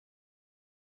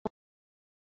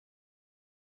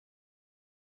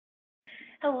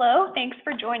Hello, thanks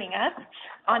for joining us.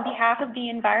 On behalf of the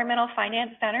Environmental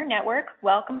Finance Center Network,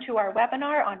 welcome to our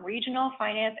webinar on Regional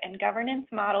Finance and Governance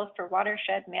Models for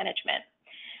Watershed Management.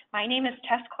 My name is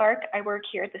Tess Clark. I work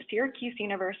here at the Syracuse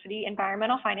University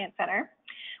Environmental Finance Center.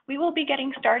 We will be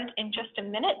getting started in just a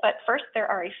minute, but first there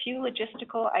are a few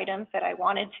logistical items that I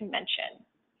wanted to mention.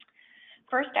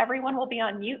 First, everyone will be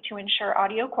on mute to ensure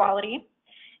audio quality.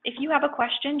 If you have a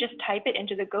question, just type it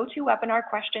into the GoToWebinar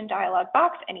question dialog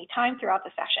box anytime throughout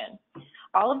the session.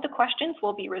 All of the questions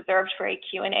will be reserved for a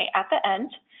Q&A at the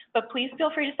end, but please feel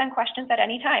free to send questions at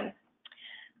any time.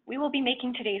 We will be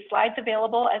making today's slides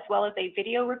available as well as a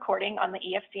video recording on the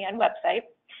EFCN website.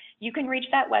 You can reach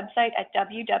that website at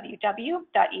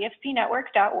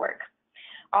www.efcnetwork.org.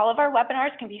 All of our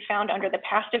webinars can be found under the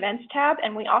Past Events tab,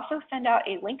 and we also send out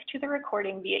a link to the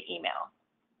recording via email.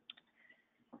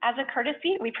 As a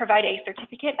courtesy, we provide a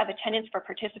certificate of attendance for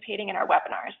participating in our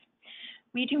webinars.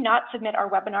 We do not submit our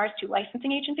webinars to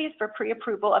licensing agencies for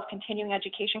pre-approval of continuing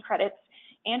education credits,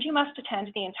 and you must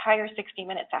attend the entire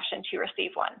 60-minute session to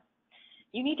receive one.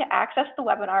 You need to access the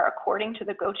webinar according to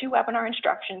the GoToWebinar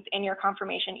instructions in your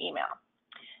confirmation email.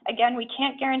 Again, we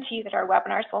can't guarantee that our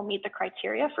webinars will meet the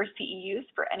criteria for CEUs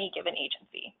for any given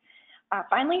agency.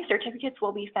 Finally, certificates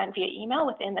will be sent via email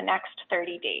within the next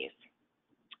 30 days.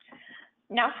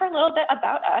 Now for a little bit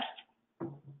about us.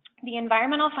 The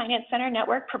Environmental Finance Center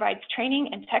Network provides training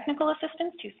and technical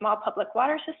assistance to small public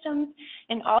water systems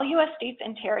in all U.S. states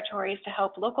and territories to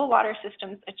help local water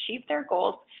systems achieve their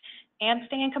goals and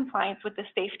stay in compliance with the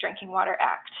Safe Drinking Water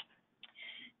Act.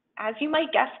 As you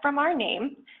might guess from our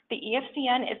name, the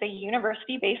EFCN is a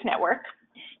university-based network.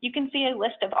 You can see a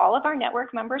list of all of our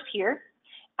network members here.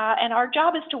 And our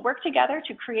job is to work together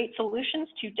to create solutions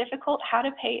to difficult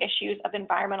how-to-pay issues of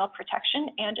environmental protection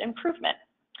and improvement.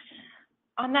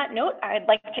 On that note, I'd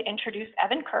like to introduce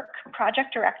Evan Kirk,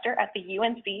 Project Director at the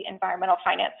UNC Environmental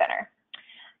Finance Center.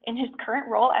 In his current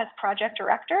role as Project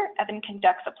Director, Evan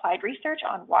conducts applied research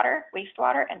on water,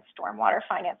 wastewater, and stormwater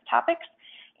finance topics,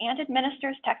 and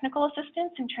administers technical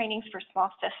assistance and trainings for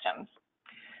small systems.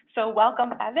 So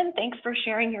welcome, Evan. Thanks for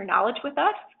sharing your knowledge with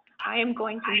us. I am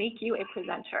going to make you a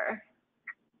presenter.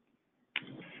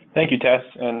 Thank you, Tess,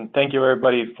 and thank you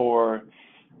everybody for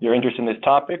your interest in this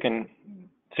topic and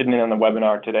sitting in on the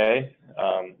webinar today.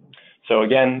 So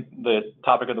again, the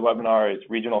topic of the webinar is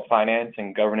Regional Finance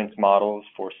and Governance Models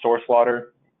for Source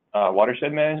Water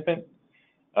Watershed Management.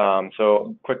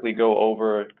 So quickly go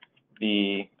over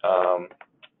the,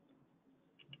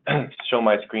 show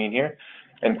my screen here,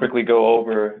 and quickly go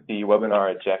over the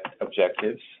webinar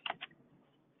objectives.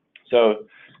 So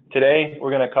today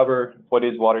we're going to cover what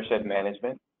is watershed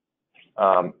management,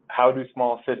 how do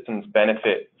small systems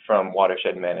benefit from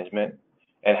watershed management,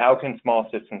 and how can small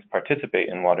systems participate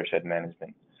in watershed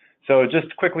management. So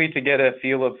just quickly to get a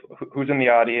feel of who's in the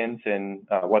audience and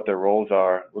what their roles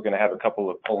are, we're going to have a couple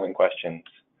of polling questions.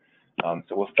 So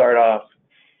we'll start off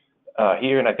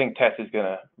here, and I think Tess is going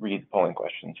to read the polling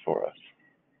questions for us.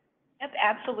 Yep,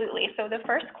 absolutely. So the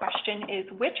first question is,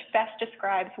 which best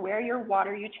describes where your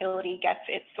water utility gets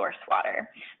its source water?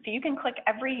 So you can click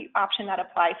every option that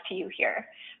applies to you here.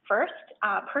 First,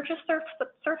 purchase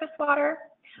surface water,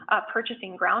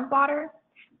 purchasing groundwater,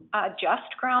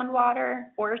 just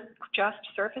groundwater, or just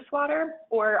surface water,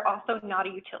 or also not a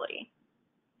utility.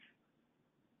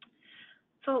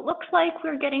 So it looks like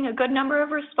we're getting a good number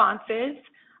of responses.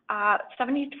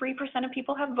 73% of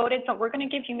people have voted, so we're going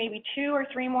to give you maybe 2 or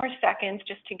 3 more seconds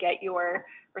just to get your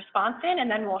response in, and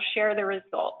then we'll share the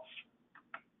results.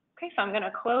 Okay, so I'm going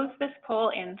to close this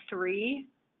poll in 3,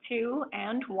 2,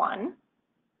 and 1.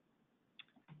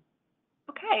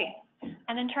 Okay,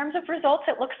 and in terms of results,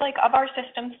 it looks like of our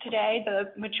systems today,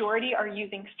 the majority are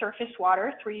using surface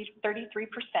water, 33%.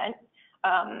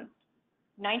 19%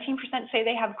 say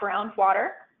they have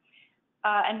groundwater,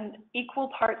 and equal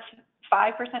parts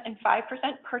 5% and 5%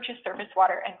 purchase surface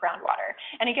water and groundwater.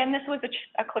 And again, this was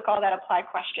a click all that apply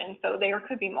question, so there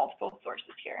could be multiple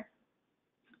sources here.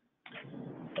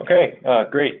 Okay,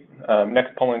 great.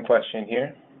 Next polling question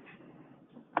here.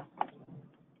 Okay.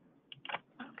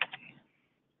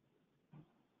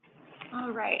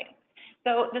 All right.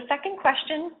 So the second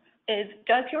question is,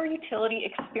 does your utility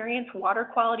experience water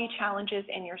quality challenges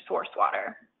in your source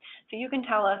water? So you can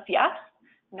tell us yes,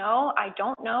 no, I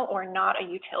don't know, or not a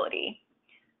utility.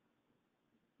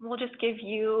 We'll just give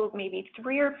you maybe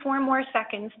 3 or 4 more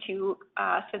seconds to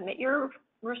submit your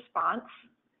response.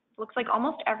 Looks like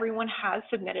almost everyone has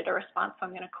submitted a response, so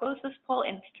I'm going to close this poll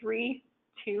in 3,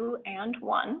 2, and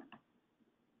 1.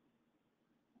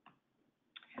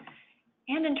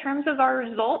 And in terms of our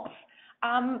results,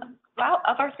 well,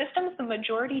 of our systems, the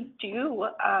majority do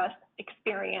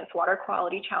experience water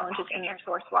quality challenges in their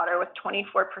source water, with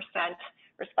 24%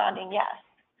 responding yes.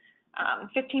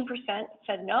 15%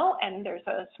 said no, and there's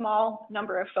a small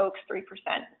number of folks, 3%,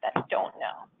 that don't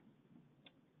know.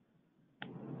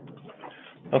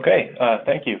 Okay,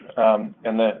 thank you.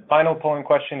 And the final polling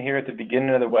question here at the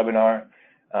beginning of the webinar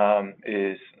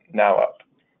is now up.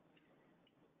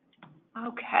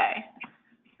 Okay,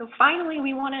 so finally,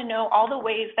 we want to know all the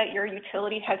ways that your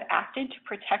utility has acted to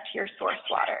protect your source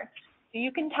water. So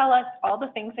you can tell us all the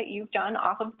things that you've done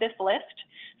off of this list.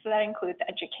 So that includes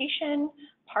education,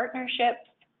 partnerships,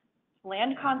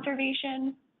 land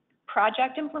conservation,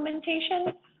 project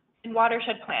implementation, and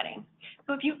watershed planning.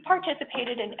 So if you've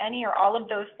participated in any or all of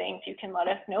those things, you can let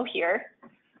us know here.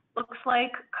 Looks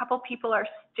like a couple people are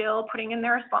still putting in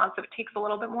their response, so it takes a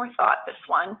little bit more thought, this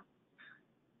one.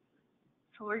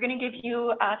 So we're going to give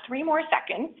you 3 more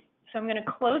seconds. So I'm going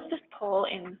to close this poll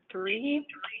in 3,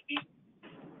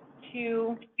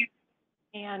 2,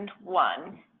 and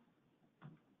 1.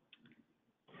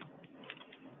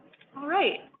 All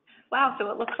right. Wow,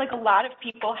 so it looks like a lot of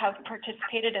people have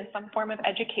participated in some form of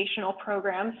educational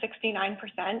program, 69%,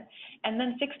 and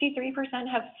then 63%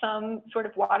 have some sort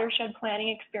of watershed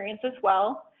planning experience as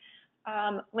well.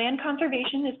 Land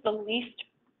conservation is the least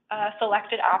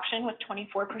selected option with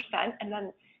 24%, and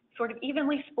then sort of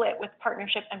evenly split with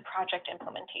partnership and project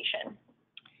implementation.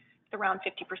 It's around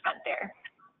 50% there.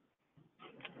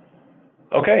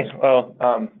 Okay, well,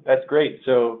 that's great.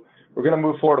 So we're going to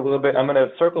move forward a little bit. I'm going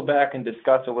to circle back and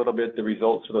discuss a little bit the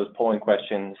results for those polling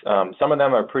questions. Some of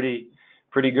them are pretty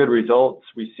good results.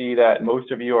 We see that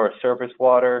most of you are surface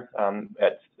water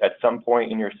at some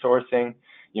point in your sourcing.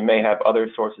 You may have other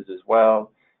sources as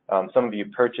well. Some of you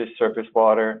purchase surface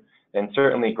water, and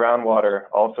certainly groundwater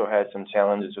also has some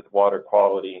challenges with water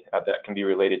quality that can be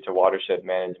related to watershed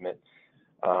management.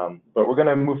 But we're going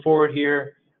to move forward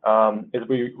here. As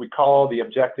we recall, the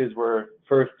objectives were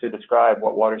first to describe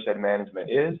what watershed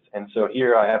management is. And so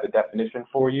here I have a definition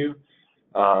for you.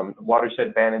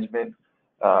 Watershed management,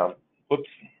 whoops,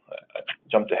 I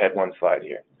jumped ahead one slide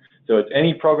here. So it's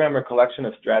any program or collection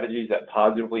of strategies that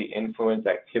positively influence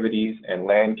activities and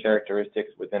land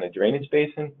characteristics within a drainage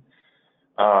basin.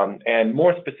 And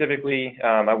more specifically,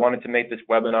 I wanted to make this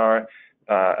webinar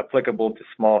applicable to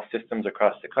small systems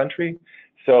across the country.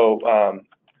 So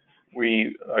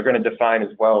we are going to define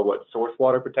as well what source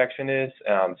water protection is.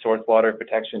 Source water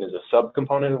protection is a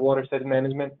subcomponent of watershed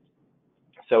management.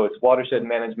 So it's watershed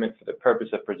management for the purpose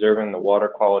of preserving the water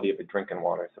quality of a drinking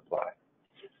water supply.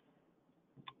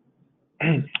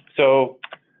 So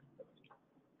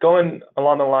going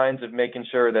along the lines of making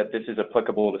sure that this is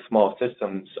applicable to small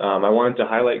systems, I wanted to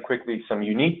highlight quickly some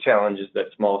unique challenges that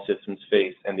small systems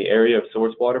face in the area of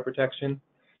source water protection.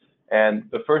 And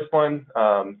the first one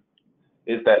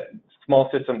is that small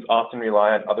systems often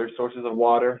rely on other sources of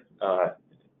water.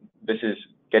 This is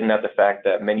getting at the fact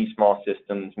that many small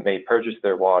systems may purchase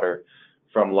their water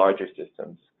from larger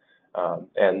systems.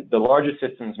 And the larger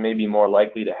systems may be more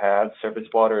likely to have surface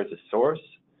water as a source.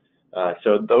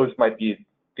 So those might be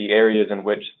the areas in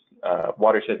which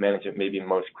watershed management may be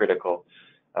most critical.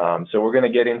 So we're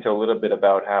going to get into a little bit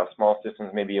about how small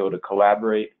systems may be able to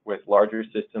collaborate with larger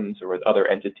systems or with other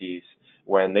entities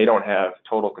when they don't have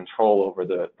total control over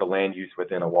the land use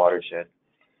within a watershed.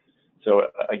 So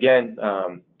again,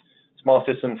 small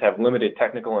systems have limited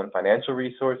technical and financial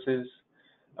resources.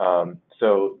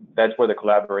 So that's where the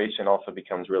collaboration also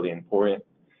becomes really important.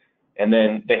 And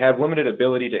then they have limited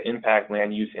ability to impact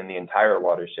land use in the entire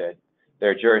watershed.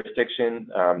 Their jurisdiction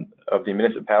of the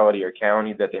municipality or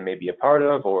county that they may be a part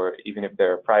of, or even if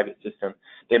they're a private system,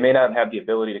 they may not have the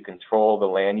ability to control the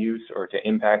land use or to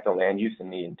impact the land use in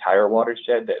the entire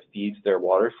watershed that feeds their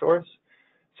water source.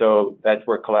 So that's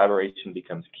where collaboration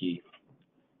becomes key.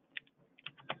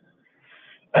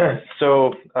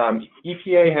 So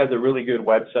EPA has a really good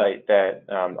website that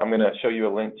I'm going to show you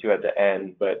a link to at the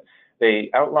end, but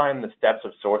they outline the steps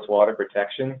of source water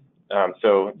protection.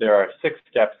 So there are 6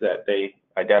 steps that they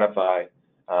identify.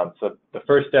 So the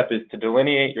first step is to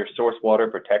delineate your source water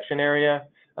protection area.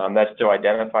 That's to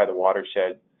identify the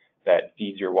watershed that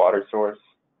feeds your water source.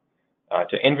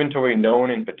 To inventory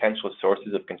known and potential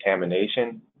sources of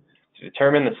contamination. To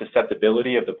determine the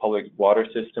susceptibility of the public water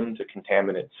system to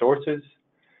contaminant sources.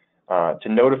 To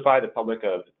notify the public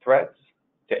of threats.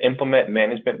 To implement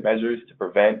management measures to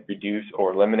prevent, reduce,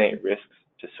 or eliminate risks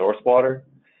to source water.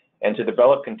 And to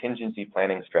develop contingency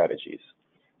planning strategies.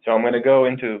 So I'm going to go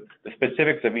into the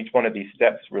specifics of each one of these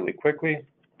steps really quickly.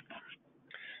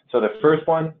 So the first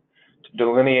one, to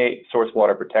delineate source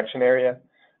water protection area.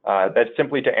 That's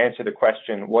simply to answer the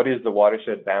question, what is the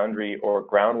watershed boundary or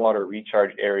groundwater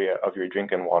recharge area of your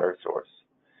drinking water source?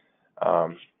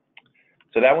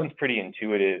 So that one's pretty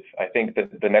intuitive. I think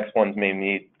that the next ones may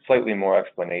need slightly more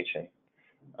explanation.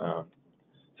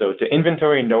 So to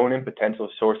inventory known and potential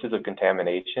sources of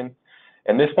contamination,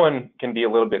 and this one can be a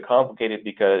little bit complicated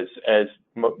because, as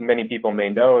many people may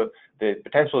know, the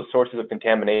potential sources of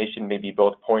contamination may be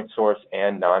both point source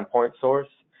and non-point source,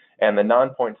 and the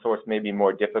non-point source may be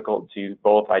more difficult to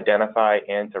both identify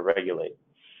and to regulate.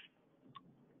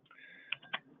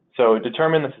 So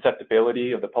determine the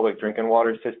susceptibility of the public drinking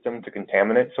water system to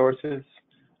contaminant sources.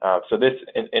 So this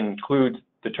includes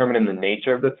determining the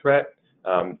nature of the threat.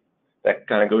 That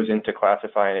kind of goes into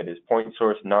classifying it as point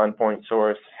source, non-point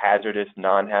source, hazardous,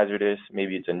 non-hazardous.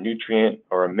 Maybe it's a nutrient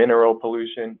or a mineral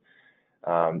pollution.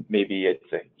 Maybe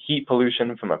it's a heat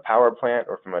pollution from a power plant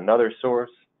or from another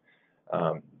source.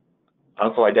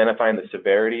 Also identifying the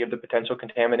severity of the potential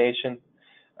contamination,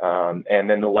 and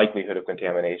then the likelihood of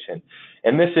contamination.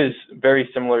 And this is very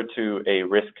similar to a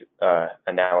risk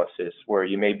analysis, where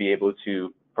you may be able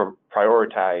to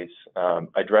prioritize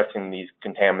addressing these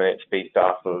contaminants based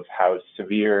off of how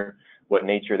severe, what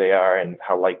nature they are, and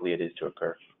how likely it is to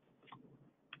occur.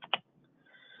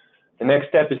 The next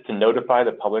step is to notify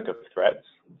the public of threats.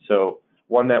 So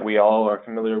one that we all are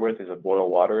familiar with is a boil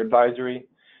water advisory.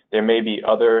 There may be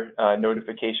other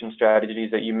notification strategies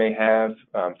that you may have.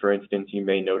 For instance, you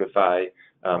may notify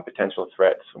potential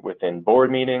threats within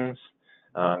board meetings.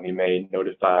 You may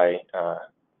notify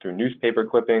through newspaper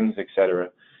clippings, etc.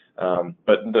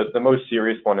 But the most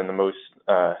serious one and the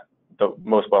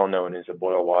most well-known is a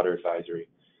boil water advisory.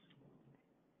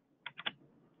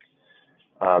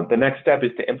 The next step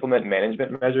is to implement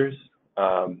management measures.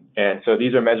 And so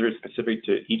these are measures specific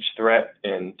to each threat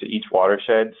and to each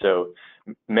watershed. So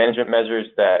management measures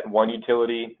that one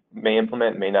utility may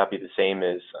implement may not be the same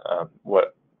as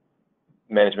what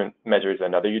management measures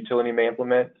another utility may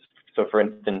implement. So for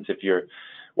instance, if your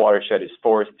watershed is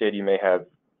forested, you may have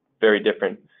very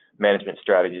different management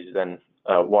strategies than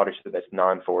a watershed that's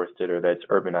non-forested or that's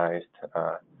urbanized.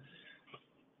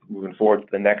 Moving forward to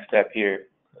the next step here,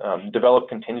 develop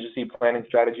contingency planning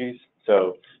strategies.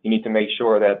 So you need to make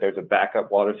sure that there's a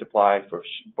backup water supply for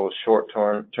both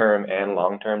short-term and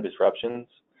long-term disruptions.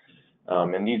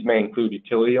 And these may include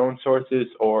utility-owned sources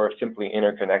or simply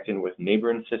interconnecting with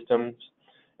neighboring systems.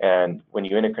 And when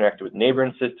you interconnect with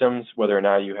neighboring systems, whether or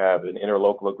not you have an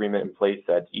interlocal agreement in place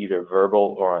that's either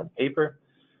verbal or on paper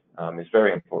is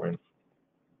very important.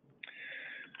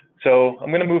 So I'm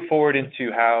going to move forward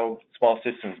into how small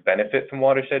systems benefit from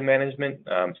watershed management.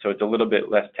 So it's a little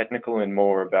bit less technical and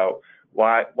more about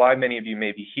why many of you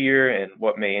may be here and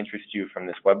what may interest you from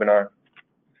this webinar.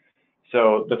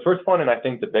 So the first one, and I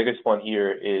think the biggest one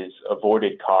here, is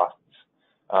avoided costs.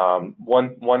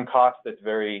 One cost that's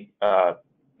very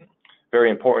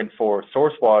important for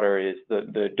source water is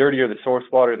the dirtier the source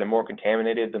water, the more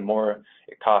contaminated, the more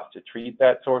it costs to treat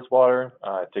that source water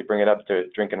to bring it up to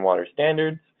drinking water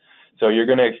standards. So you're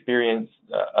going to experience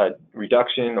a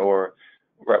reduction, or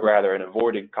rather an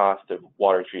avoided cost of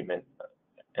water treatment.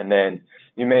 And then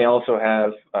you may also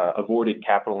have avoided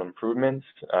capital improvements.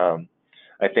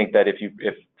 I think that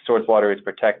if source water is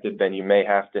protected, then you may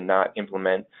have to not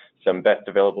implement some best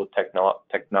available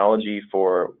technology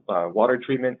for water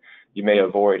treatment. You may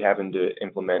avoid having to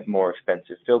implement more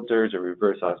expensive filters or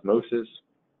reverse osmosis.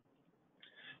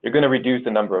 You're going to reduce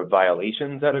the number of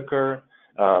violations that occur.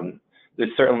 This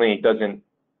certainly doesn't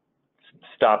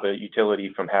stop a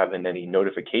utility from having any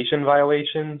notification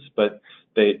violations, but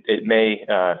it may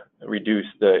reduce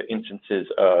the instances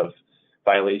of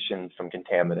violations from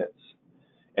contaminants.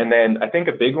 And then I think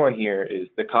a big one here is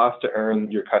the cost to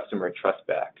earn your customer trust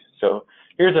back. So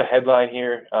here's a headline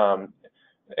here.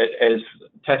 As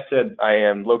Tess said, I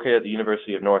am located at the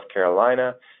University of North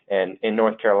Carolina, and in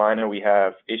North Carolina we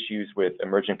have issues with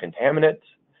emerging contaminants,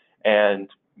 and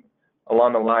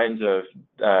along the lines of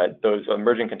those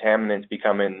emerging contaminants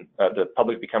becoming, the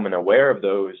public becoming aware of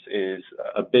those, is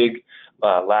a big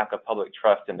lack of public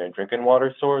trust in their drinking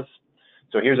water source.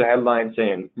 So here's a headline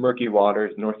saying, murky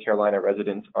waters, North Carolina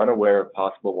residents unaware of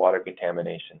possible water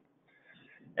contamination.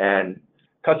 And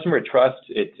customer trust,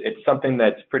 it's something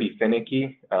that's pretty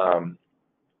finicky.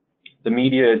 The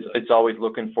media it's always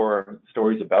looking for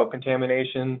stories about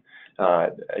contamination.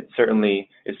 It's certainly,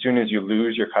 as soon as you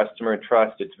lose your customer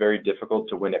trust, it's very difficult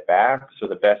to win it back. So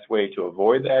the best way to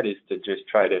avoid that is to just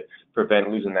try to prevent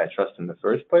losing that trust in the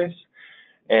first place.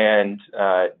 And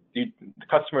the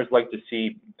customers like to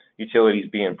see utilities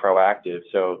being proactive.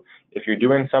 So if you're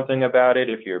doing something about it,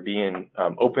 if you're being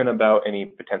open about any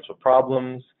potential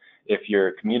problems, if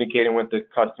you're communicating with the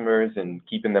customers and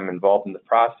keeping them involved in the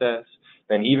process,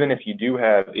 then even if you do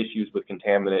have issues with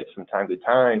contaminants from time to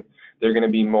time, they're going to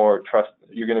be more trust.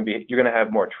 You're going to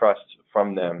have more trust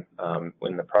from them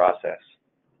in the process.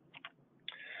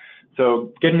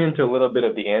 So getting into a little bit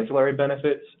of the ancillary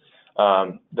benefits,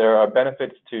 there are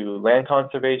benefits to land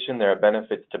conservation, there are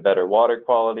benefits to better water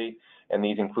quality, and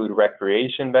these include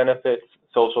recreation benefits,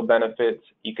 social benefits,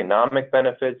 economic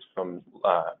benefits from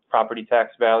property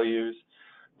tax values,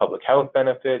 public health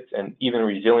benefits, and even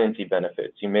resiliency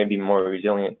benefits. You may be more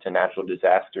resilient to natural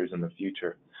disasters in the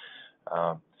future.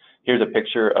 Here's a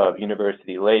picture of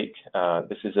University Lake.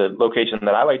 This is a location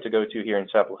that I like to go to here in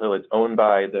Chapel Hill. It's owned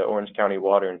by the Orange County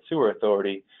Water and Sewer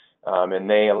Authority, and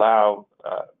they allow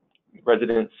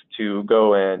residents to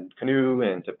go and canoe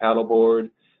and to paddleboard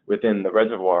within the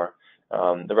reservoir.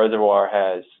 The reservoir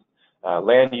has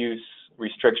land use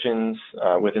restrictions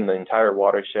within the entire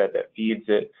watershed that feeds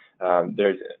it.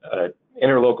 There's an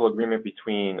interlocal agreement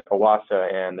between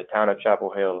OWASA and the town of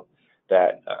Chapel Hill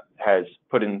that has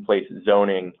put in place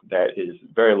zoning that is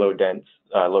very low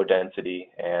density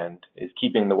and is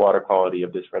keeping the water quality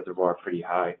of this reservoir pretty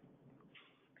high.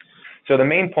 So the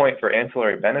main point for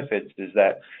ancillary benefits is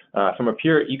that from a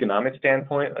pure economic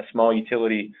standpoint, a small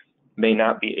utility may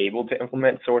not be able to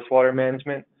implement source water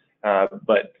management,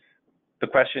 but the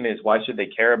question is, why should they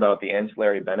care about the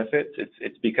ancillary benefits?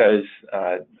 It's because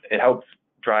it helps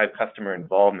drive customer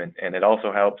involvement, and it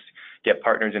also helps get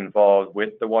partners involved with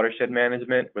the watershed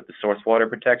management, with the source water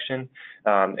protection,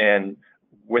 and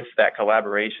with that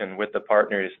collaboration with the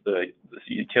partners, the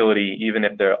utility, even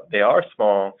if they are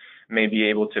small, may be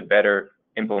able to better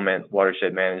implement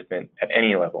watershed management at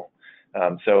any level.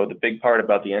 So the big part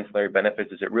about the ancillary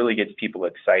benefits is it really gets people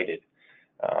excited.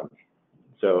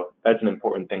 So that's an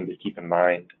important thing to keep in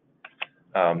mind.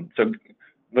 So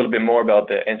a little bit more about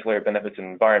the ancillary benefits and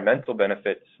environmental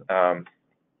benefits.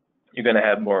 You're going to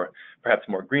have perhaps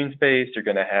more green space. You're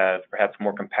going to have perhaps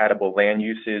more compatible land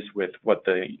uses with what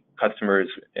the customers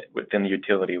within the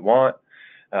utility want.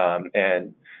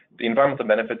 And the environmental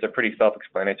benefits are pretty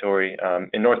self-explanatory.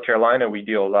 In North Carolina, we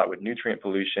deal a lot with nutrient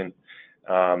pollution.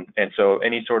 And so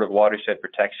any sort of watershed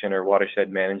protection or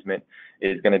watershed management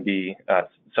is going to be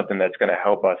something that's going to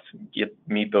help us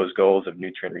meet those goals of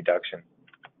nutrient reduction.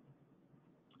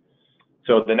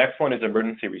 So the next one is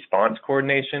emergency response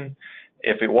coordination.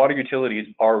 If a water utility is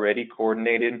already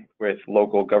coordinated with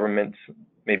local governments,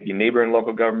 maybe neighboring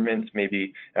local governments,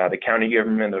 maybe the county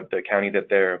government of the county that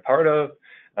they're a part of,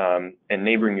 and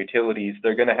neighboring utilities,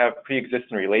 they're going to have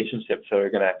pre-existing relationships, so they're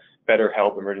going to better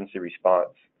help emergency response.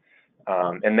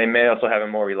 And they may also have a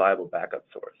more reliable backup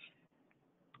source.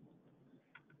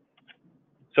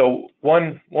 So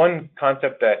one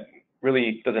concept that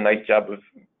really does a nice job of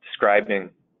describing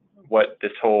what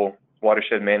this whole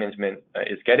watershed management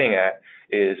is getting at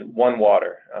is one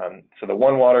water. So the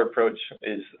one water approach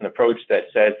is an approach that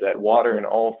says that water in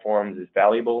all forms is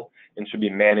valuable and should be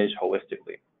managed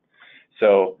holistically.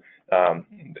 So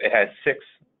it has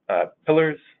 6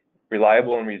 pillars: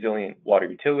 reliable and resilient water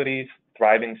utilities,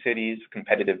 thriving cities,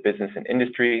 competitive business and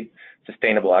industry,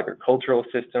 sustainable agricultural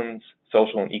systems,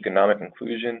 social and economic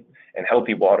inclusion, and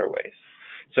healthy waterways.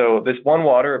 So this one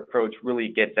water approach really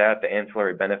gets at the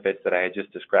ancillary benefits that I had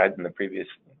just described in the previous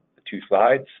 2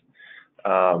 slides.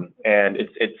 And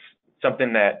it's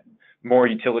something that more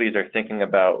utilities are thinking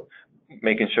about,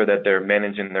 making sure that they're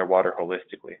managing their water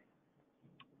holistically.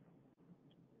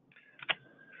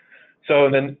 So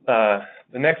then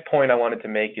the next point I wanted to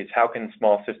make is, how can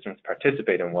small systems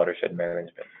participate in watershed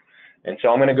management? And so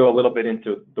I'm going to go a little bit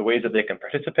into the ways that they can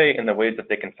participate and the ways that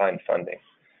they can find funding.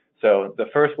 So the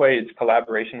first way is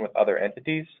collaboration with other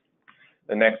entities.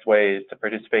 The next way is to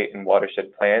participate in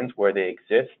watershed plans where they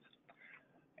exist.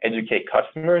 Educate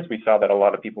customers. We saw that a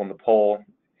lot of people in the poll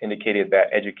indicated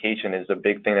that education is a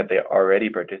big thing that they already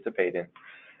participate in.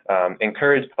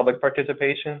 Encourage public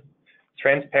participation.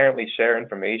 Transparently share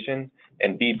information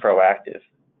and be proactive.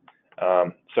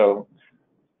 So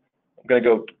I'm going to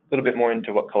go a little bit more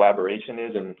into what collaboration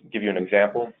is and give you an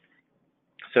example.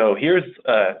 So here's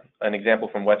an example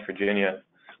from West Virginia.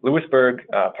 Lewisburg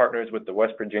partners with the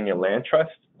West Virginia Land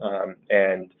Trust,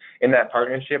 and in that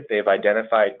partnership, they've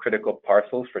identified critical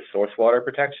parcels for source water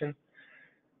protection.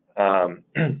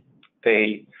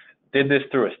 They did this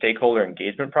through a stakeholder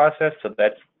engagement process, so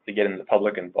that's to get the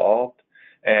public involved.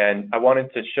 And I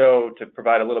wanted to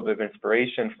provide a little bit of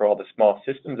inspiration for all the small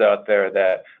systems out there,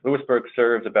 that Lewisburg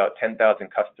serves about 10,000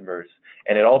 customers,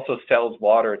 and it also sells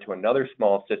water to another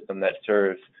small system that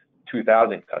serves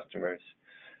 2,000 customers.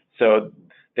 So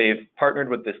they've partnered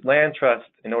with this land trust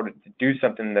in order to do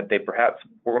something that they perhaps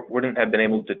wouldn't have been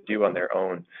able to do on their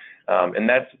own. And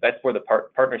that's where the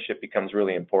partnership becomes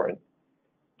really important.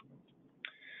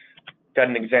 Got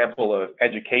an example of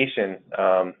education.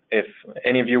 If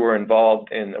any of you were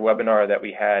involved in the webinar that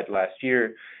we had last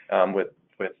year with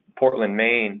Portland,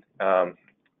 Maine,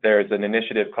 there's an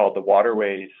initiative called the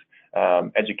Waterways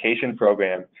Education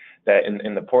Program that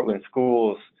in the Portland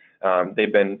schools,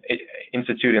 they've been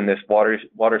instituting this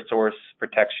water source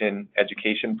protection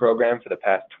education program for the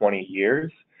past 20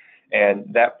 years.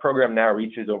 And that program now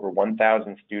reaches over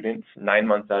 1,000 students 9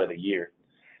 months out of the year.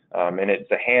 And it's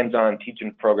a hands-on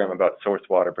teaching program about source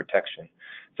water protection.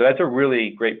 So that's a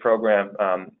really great program.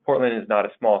 Portland is not a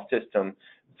small system,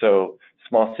 so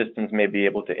small systems may be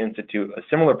able to institute a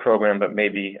similar program, but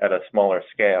maybe at a smaller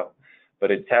scale.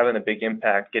 But it's having a big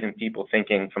impact, getting people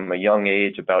thinking from a young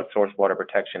age about source water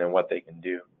protection and what they can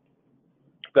do.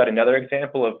 We've got another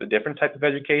example of a different type of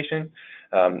education.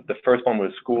 The first one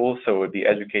was schools, so it would be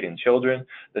educating children.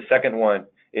 The second one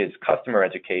is customer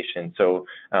education, so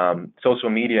social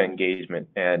media engagement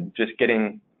and just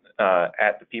getting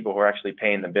at the people who are actually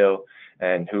paying the bill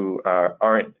and who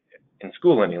aren't in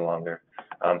school any longer.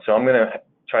 So I'm going to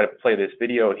try to play this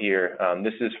video here.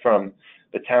 This is from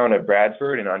the town of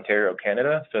Bradford in Ontario,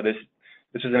 Canada. So this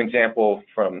is an example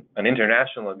from an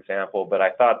international example, but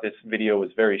I thought this video was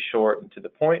very short and to the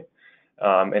point,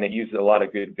 and it uses a lot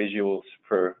of good visuals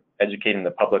for educating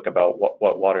the public about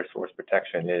what water source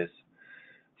protection is.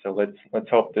 So let's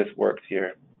hope this works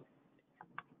here.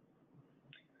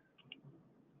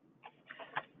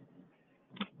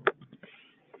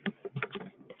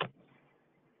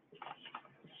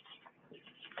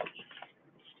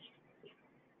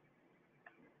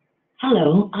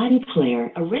 Hello, I'm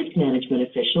Claire, a risk management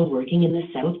official working in the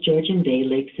South Georgian Bay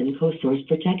Lake Simcoe Source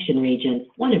Protection Region,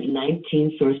 one of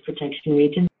 19 source protection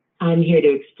regions. I'm here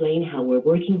to explain how we're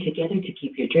working together to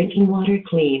keep your drinking water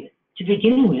clean. To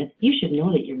begin with, you should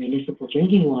know that your municipal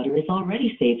drinking water is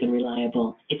already safe and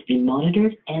reliable. It's been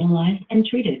monitored, analyzed, and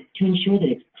treated to ensure that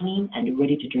it's clean and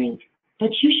ready to drink.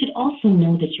 But you should also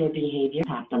know that your behavior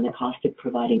impacts on the cost of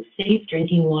providing safe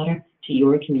drinking water to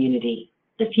your community.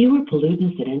 The fewer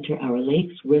pollutants that enter our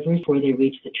lakes, rivers before they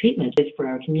reach the treatment is for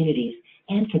our communities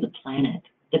and for the planet.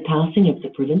 The passing of the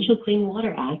Provincial Clean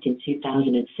Water Act in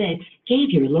 2006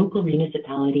 gave your local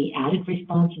municipality added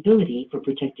responsibility for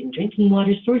protecting drinking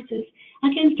water sources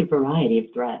against a variety of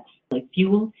threats, like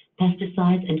fuel,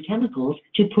 pesticides, and chemicals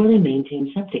to poorly maintained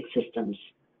septic systems.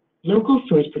 Local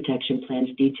source protection plans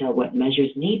detail what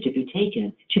measures need to be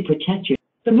taken to protect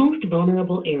the most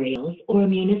vulnerable areas or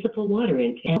municipal water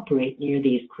intake operate near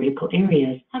these critical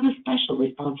areas have a special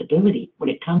responsibility when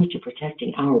it comes to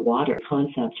protecting our water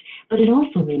concept, but it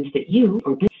also means that you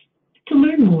or business. To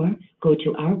learn more, go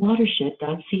to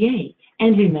ourwatershed.ca.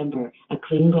 And remember, a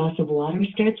clean glass of water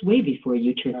starts way before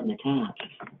you turn on the tap.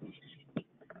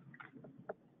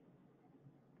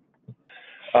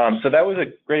 So that was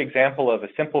a great example of a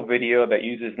simple video that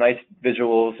uses nice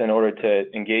visuals in order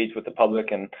to engage with the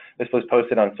public, and this was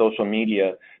posted on social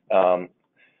media.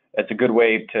 It's a good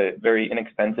way to very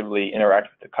inexpensively interact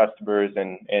with the customers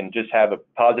and just have a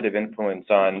positive influence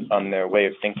on their way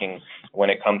of thinking when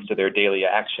it comes to their daily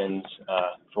actions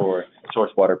for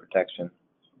source water protection.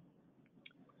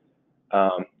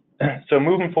 So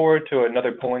moving forward to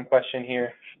another polling question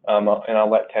here, and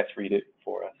I'll let Tess read it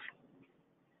for us.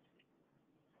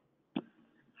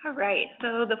 All right,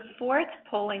 so the fourth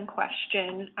polling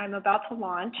question I'm about to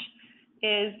launch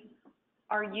is,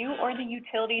 are you or the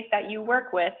utilities that you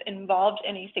work with involved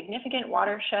in a significant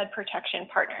watershed protection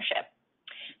partnership?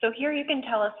 So here you can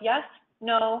tell us yes,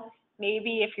 no,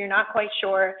 maybe if you're not quite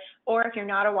sure, or if you're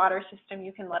not a water system,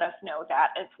 you can let us know that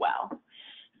as well.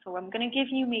 So I'm going to give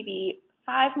you maybe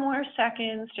 5 more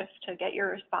seconds just to get your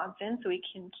response in so we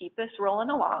can keep this rolling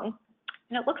along.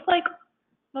 And it looks like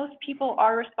most people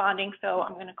are responding, so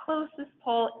I'm going to close this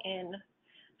poll in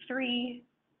 3,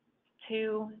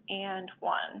 2, and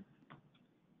 1.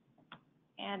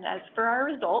 And as for our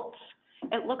results,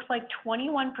 it looks like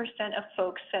 21% of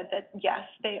folks said that yes,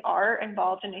 they are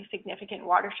involved in a significant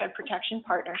watershed protection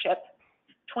partnership.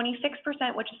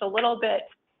 26%, which is a little bit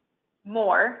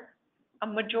more, a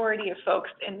majority of folks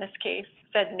in this case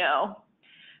said no.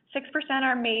 6%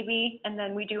 are maybe, and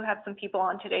then we do have some people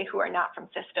on today who are not from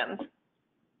systems.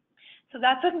 So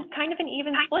that's kind of an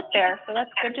even split there, so that's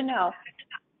good to know.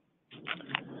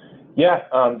 Yeah,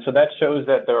 so that shows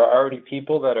that there are already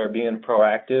people that are being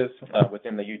proactive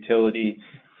within the utility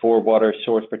for water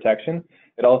source protection.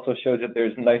 It also shows that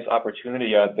there's nice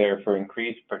opportunity out there for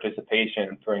increased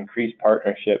participation, for increased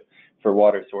partnership for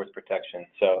water source protection.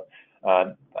 So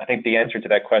I think the answer to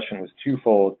that question was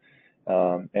twofold,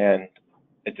 and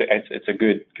it's a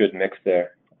good mix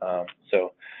there.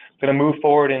 So going to move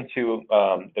forward into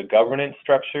the governance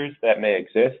structures that may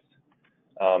exist.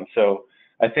 So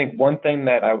I think one point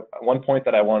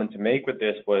that I wanted to make with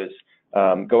this was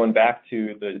going back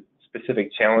to the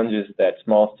specific challenges that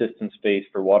small systems face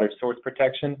for water source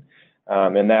protection,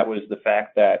 and that was the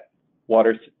fact that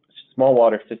small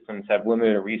water systems have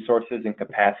limited resources and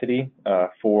capacity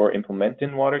for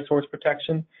implementing water source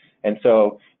protection. And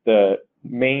so the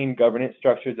main governance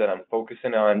structures that I'm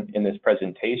focusing on in this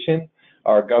presentation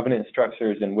are governance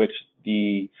structures in which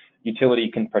the utility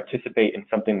can participate in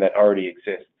something that already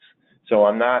exists. So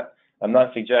I'm not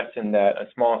suggesting that a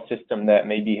small system that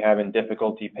may be having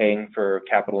difficulty paying for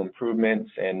capital improvements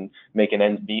and making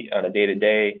ends meet on a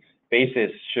day-to-day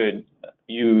basis should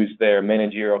use their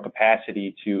managerial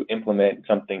capacity to implement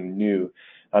something new.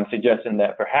 I'm suggesting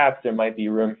that perhaps there might be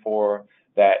room for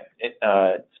that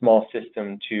small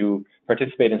system to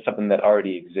participate in something that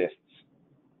already exists.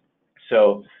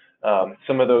 So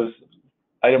some of those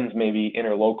items may be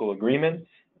interlocal agreements,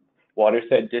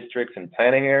 watershed districts and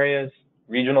planning areas,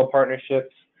 regional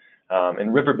partnerships,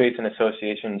 and river basin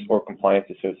associations or compliance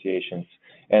associations.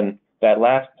 And that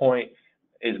last point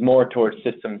is more towards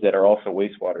systems that are also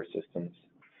wastewater systems.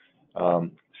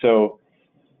 So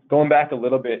going back a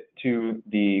little bit to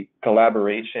the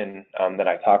collaboration that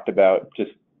I talked about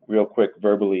just real quick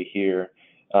verbally here,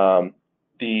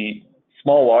 the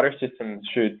small water systems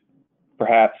should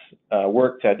perhaps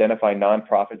work to identify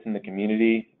nonprofits in the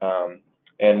community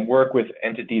and work with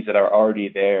entities that are already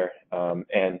there.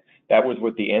 And that was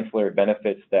with the ancillary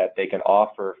benefits that they can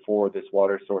offer for this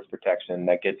water source protection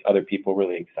that gets other people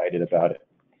really excited about it.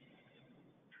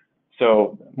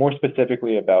 So more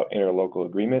specifically about interlocal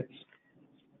agreements.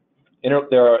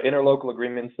 There are interlocal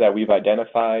agreements that we've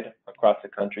identified across the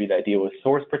country that deal with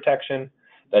source protection,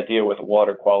 that deal with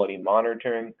water quality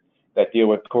monitoring, that deal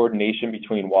with coordination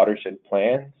between watershed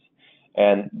plans,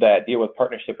 and that deal with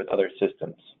partnership with other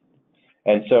systems.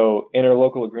 And so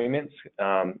interlocal agreements,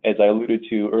 as I alluded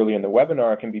to earlier in the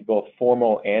webinar, can be both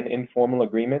formal and informal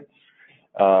agreements.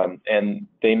 And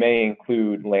they may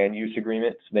include land use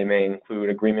agreements. They may include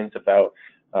agreements about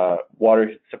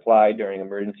water supply during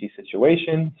emergency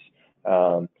situations.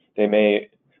 They may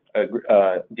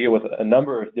deal with a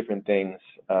number of different things.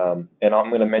 And I'm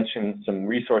going to mention some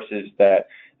resources that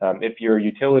if your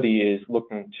utility is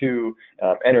looking to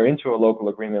enter into a local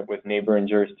agreement with neighboring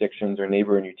jurisdictions or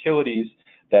neighboring utilities,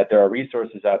 that there are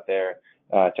resources out there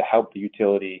to help the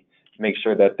utility make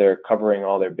sure that they're covering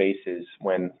all their bases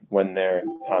when they're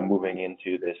moving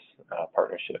into this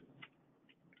partnership.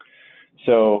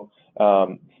 So a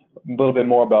little bit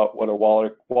more about what a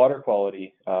water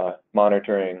quality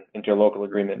monitoring interlocal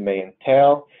agreement may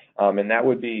entail, and that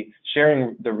would be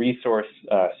sharing the resource,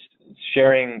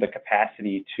 sharing the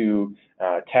capacity to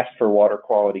test for water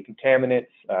quality contaminants,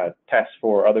 test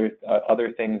for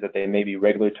other things that they may be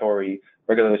regulatorily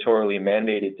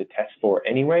mandated to test for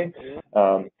anyway.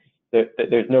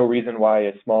 There's no reason why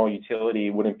a small utility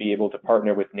wouldn't be able to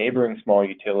partner with neighboring small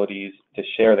utilities to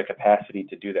share the capacity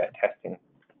to do that testing.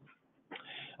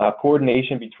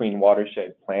 Coordination between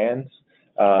watershed plans.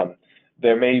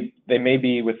 They may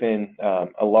be within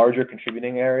a larger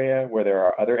contributing area where there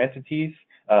are other entities,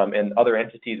 and other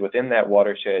entities within that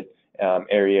watershed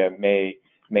area may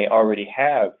already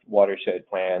have watershed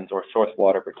plans or source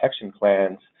water protection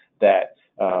plans that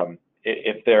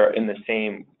if they're in the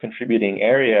same contributing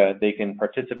area, they can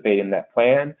participate in that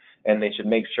plan, and they should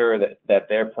make sure that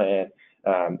their plan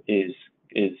is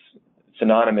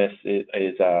synonymous,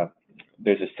 there's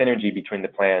a synergy between the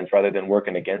plans rather than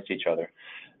working against each other.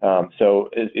 So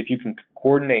if you can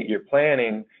coordinate your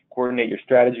planning, coordinate your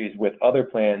strategies with other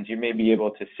plans, you may be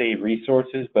able to save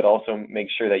resources, but also make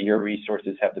sure that your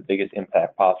resources have the biggest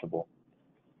impact possible.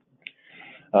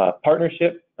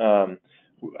 Partnership.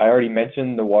 I already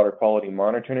mentioned the water quality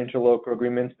monitoring interlocal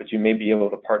agreements, but you may be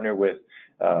able to partner with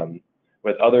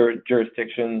other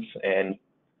jurisdictions and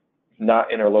not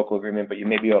interlocal agreement, but you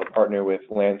may be able to partner with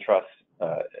land trusts,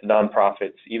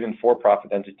 nonprofits, even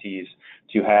for-profit entities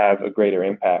to have a greater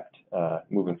impact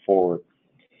moving forward.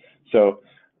 So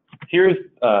here's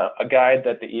a guide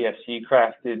that the EFC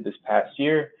crafted this past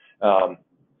year,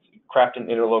 crafting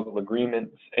interlocal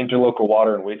agreements, interlocal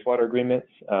water and wastewater agreements.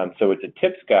 So it's a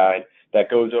tips guide that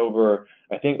goes over,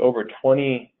 I think, over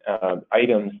 20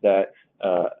 items that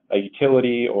a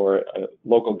utility or a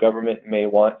local government may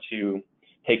want to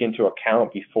take into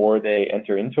account before they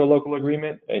enter into a local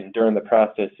agreement and during the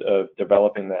process of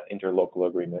developing that interlocal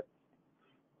agreement.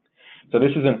 So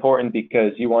this is important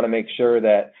because you want to make sure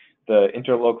that the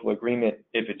interlocal agreement,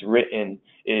 if it's written,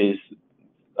 is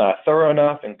thorough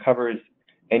enough and covers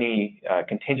any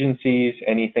contingencies,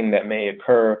 anything that may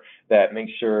occur that make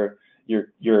sure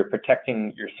you're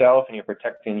protecting yourself and you're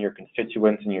protecting your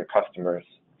constituents and your customers.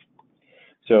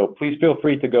 So please feel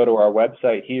free to go to our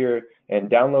website here and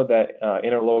download that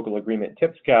interlocal agreement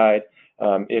tips guide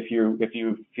if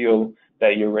you feel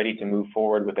that you're ready to move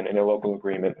forward with an interlocal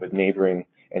agreement with neighboring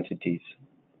entities.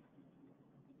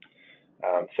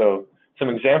 So some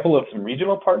example of some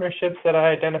regional partnerships that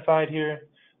I identified here.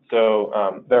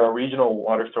 So there are regional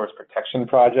water source protection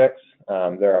projects,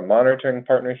 there are monitoring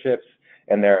partnerships,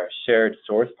 and there are shared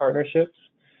source partnerships.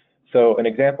 So an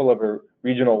example of a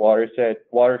regional water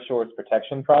source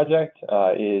protection project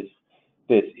is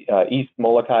this East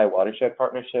Molokai Watershed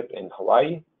Partnership in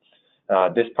Hawaii.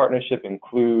 This partnership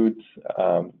includes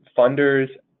funders,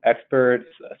 experts,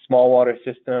 a small water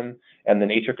system, and the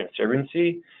Nature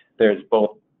Conservancy. There's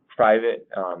both private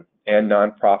and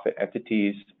nonprofit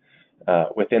entities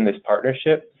within this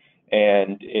partnership,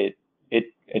 and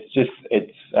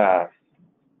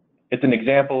it's an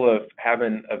example of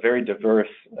having a very diverse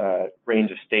range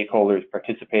of stakeholders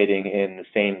participating in the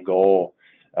same goal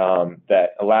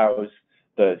that allows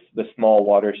the small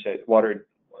water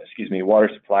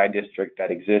supply district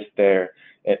that exists there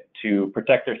to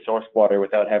protect their source water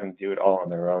without having to do it all on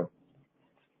their own.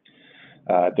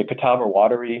 The Catawba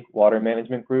Water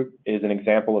Management Group is an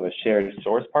example of a shared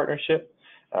source partnership.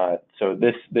 So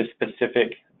this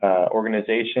specific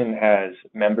organization has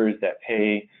members that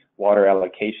pay water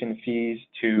allocation fees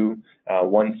to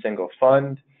one single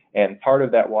fund, and part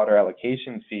of that water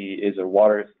allocation fee is a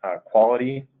water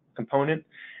quality component,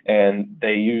 and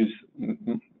they use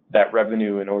that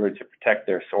revenue in order to protect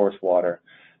their source water.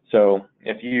 So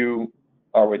if you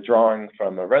are withdrawing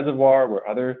from a reservoir where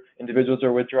other individuals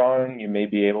are withdrawing, you may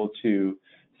be able to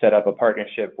set up a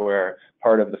partnership where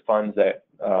part of the funds that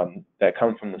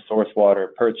come from the source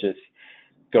water purchase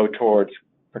go towards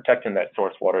protecting that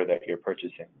source water that you're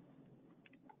purchasing.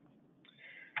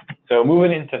 So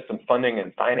moving into some funding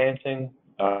and financing,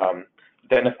 I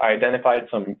identified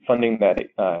some funding that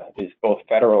is both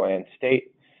federal and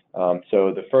state.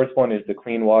 So the first one is the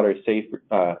Clean Water State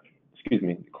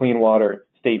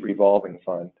Revolving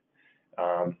Fund.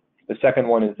 The second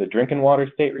one is the Drinking Water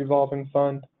State Revolving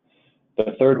Fund.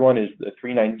 The third one is the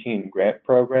 319 Grant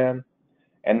Program.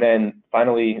 And then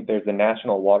finally, there's the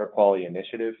National Water Quality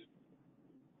Initiative.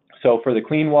 So for the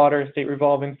Clean Water State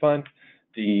Revolving Fund,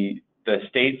 the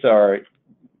states are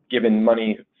given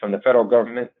money from the federal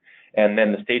government, and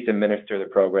then the states administer the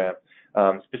program.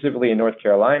 Specifically in North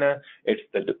Carolina, it's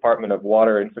the Department of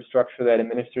Water Infrastructure that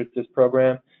administers this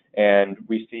program, and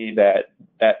we see that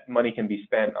that money can be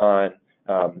spent on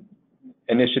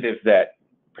initiatives that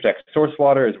protect source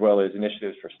water as well as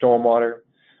initiatives for stormwater.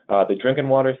 The Drinking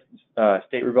Water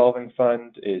State Revolving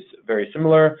Fund is very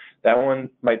similar. That one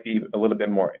might be a little bit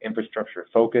more infrastructure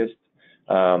focused.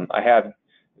 I have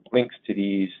links to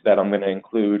these that I'm going to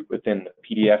include within the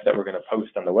PDF that we're going to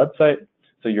post on the website.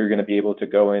 So you're going to be able to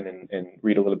go in and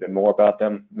read a little bit more about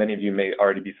them. Many of you may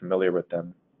already be familiar with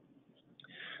them.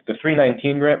 The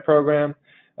 319 Grant Program,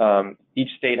 each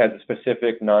state has a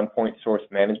specific non-point source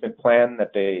management plan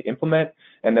that they implement,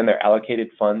 and then they're allocated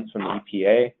funds from the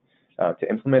EPA to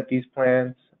implement these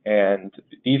plans. And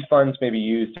these funds may be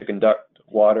used to conduct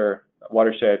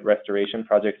watershed restoration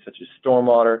projects such as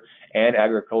stormwater and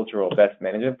agricultural best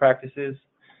management practices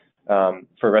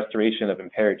for restoration of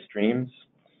impaired streams.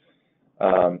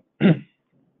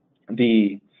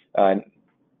 The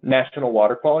National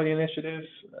Water Quality Initiative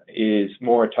is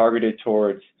more targeted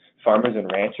towards farmers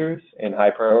and ranchers in high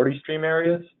priority stream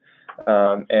areas.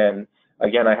 And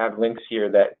again, I have links here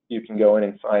that you can go in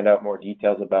and find out more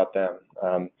details about them.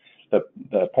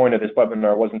 The point of this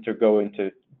webinar wasn't to go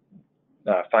into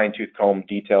fine-tooth comb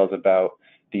details about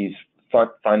these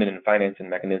funding and financing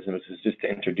mechanisms. It's just to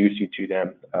introduce you to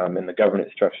them and the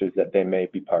governance structures that they may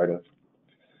be part of.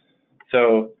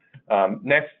 So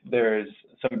next, there's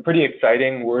some pretty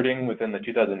exciting wording within the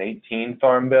 2018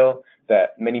 Farm Bill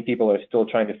that many people are still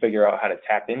trying to figure out how to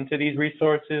tap into these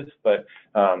resources, but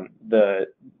the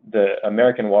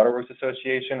American Water Works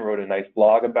Association wrote a nice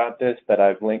blog about this that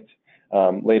I've linked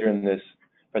later in this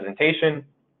presentation.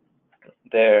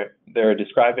 They're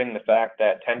describing the fact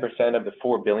that 10% of the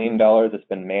 $4 billion that's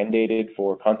been mandated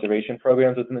for conservation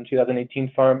programs within the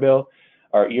 2018 Farm Bill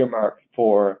are earmarked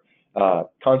for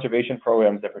conservation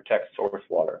programs that protect source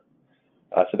water.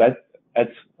 So that's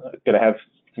going to have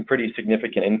some pretty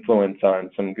significant influence on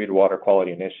some good water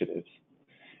quality initiatives.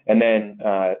 And then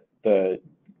the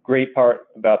great part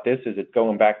about this is it's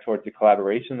going back towards the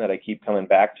collaboration that I keep coming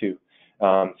back to.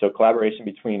 So collaboration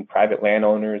between private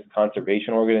landowners,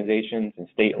 conservation organizations, and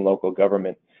state and local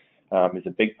government is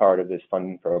a big part of this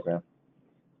funding program.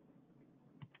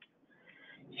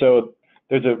 So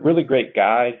there's a really great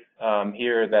guide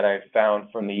here that I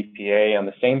found from the EPA on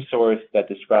the same source that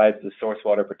describes the source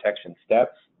water protection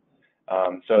steps.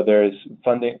 So there's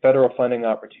federal funding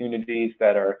opportunities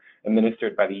that are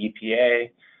administered by the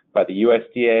EPA, by the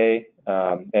USDA,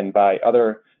 and by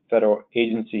other federal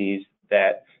agencies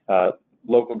that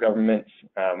local governments,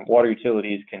 water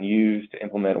utilities can use to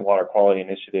implement water quality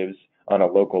initiatives on a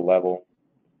local level.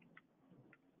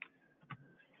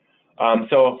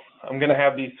 So I'm going to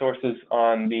have these sources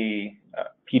on the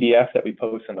PDF that we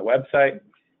post on the website.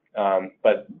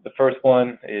 But the first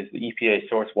one is the EPA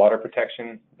source water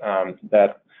protection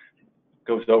that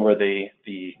goes over the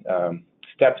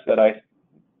steps that I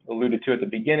alluded to at the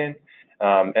beginning.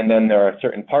 And then there are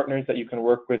certain partners that you can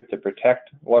work with to protect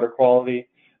water quality.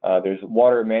 There's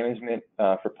water management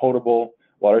for potable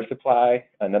water supply,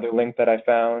 another link that I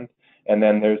found. And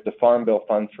then there's the Farm Bill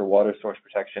Funds for Water Source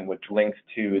Protection, which links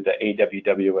to the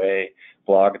AWWA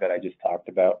blog that I just talked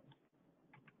about.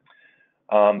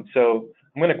 So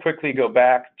I'm going to quickly go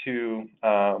back to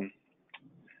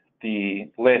the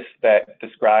list that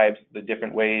describes the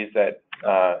different ways that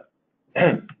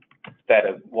that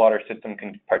a water system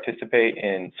can participate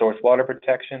in source water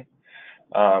protection.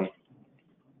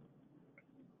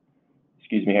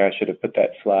 Excuse me here, I should have put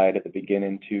that slide at the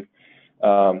beginning too.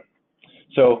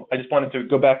 So I just wanted to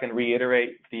go back and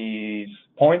reiterate these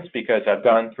points because I've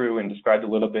gone through and described a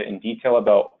little bit in detail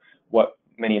about what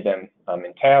many of them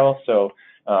entail. So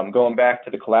going back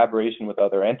to the collaboration with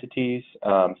other entities.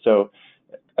 So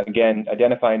again,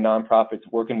 identifying nonprofits,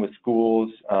 working with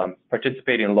schools,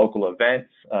 participating in local events.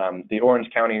 The Orange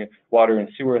County Water and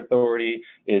Sewer Authority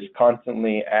is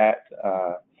constantly at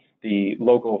the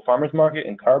local farmers market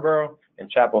in Carborough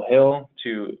and Chapel Hill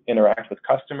to interact with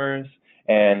customers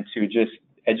and to just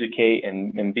educate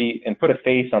and put a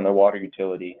face on the water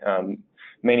utility.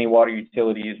 Many water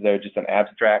utilities, they're just an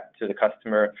abstract to the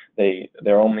customer.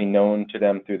 They're only known to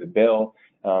them through the bill.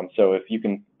 So if you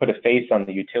can put a face on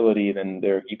the utility, then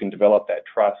you can develop that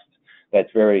trust. That's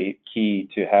very key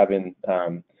to having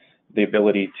the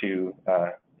ability to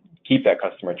keep that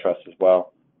customer trust as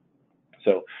well.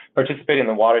 So participating in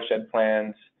the watershed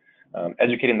plans,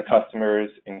 educating the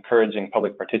customers, encouraging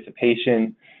public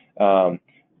participation.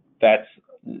 That's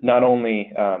not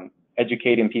only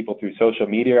educating people through social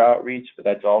media outreach, but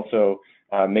that's also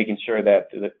making sure that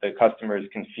the customers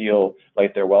can feel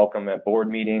like they're welcome at board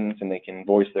meetings and they can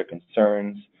voice their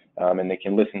concerns and they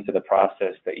can listen to the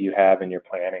process that you have in your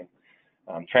planning.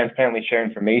 Transparently share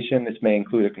information. This may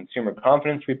include a consumer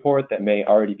confidence report that may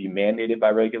already be mandated by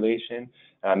regulation.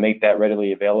 Make that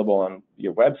readily available on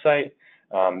your website.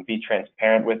 Be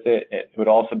transparent with it. It would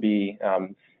also be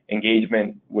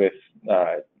engagement with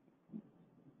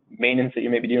maintenance that you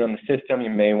may be doing on the system. You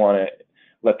may want to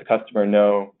let the customer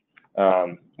know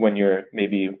when you're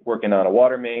maybe working on a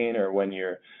water main or when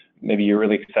maybe you're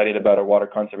really excited about a water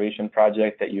conservation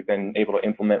project that you've been able to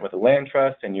implement with the land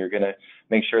trust, and you're going to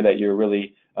make sure that you're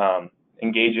really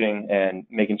engaging and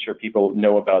making sure people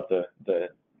know about the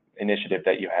initiative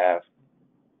that you have.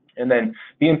 And then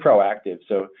being proactive.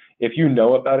 So if you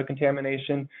know about a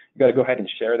contamination, you got to go ahead and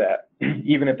share that,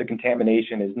 even if the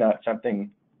contamination is not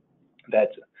something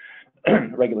that's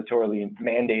regulatorily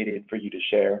mandated for you to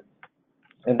share.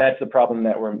 And that's the problem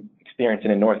that we're experiencing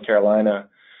in North Carolina,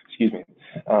 excuse me,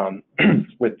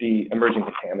 with the emerging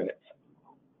contaminants.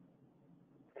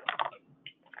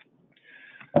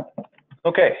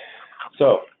 Okay,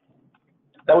 so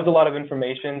that was a lot of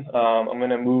information. I'm going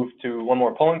to move to one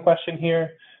more polling question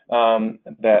here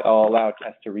that I'll allow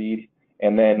Tess to read,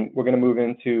 and then we're going to move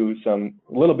into a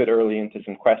little bit early into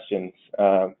some questions,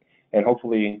 and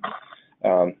hopefully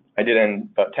I did end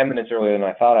about 10 minutes earlier than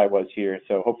I thought I was here,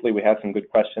 so hopefully we have some good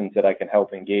questions that I can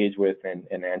help engage with and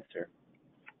answer.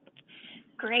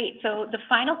 Great. So the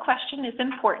final question is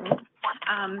important.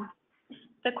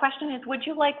 The question is, would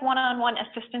you like one-on-one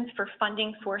assistance for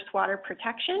funding source water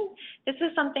protection? This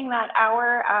is something that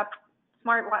our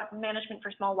Smart Management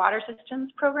for Small Water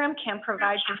Systems program can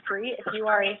provide for free if you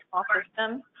are a small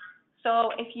system. So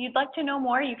if you'd like to know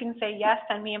more, you can say yes,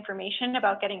 send me information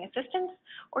about getting assistance,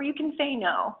 or you can say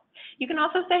no. You can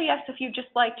also say yes if you'd just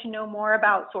like to know more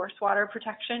about source water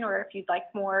protection, or if you'd like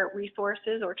more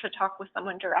resources or to talk with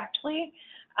someone directly.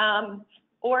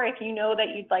 Or if you know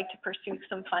that you'd like to pursue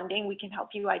some funding, we can help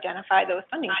you identify those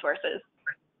funding sources.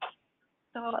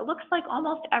 So it looks like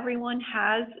almost everyone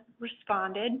has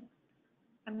responded.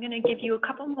 I'm going to give you a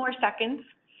couple more seconds,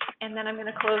 and then I'm going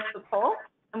to close the poll,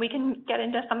 and we can get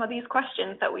into some of these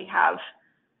questions that we have.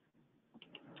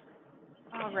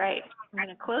 All right, I'm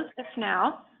going to close this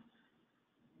now.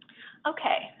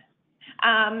 Okay,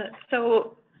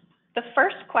 so The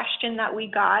first question that we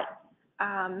got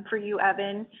for you,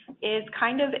 Evan, is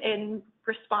kind of in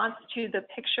response to the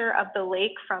picture of the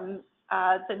lake from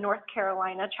the North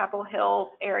Carolina Chapel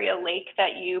Hill area lake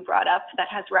that you brought up that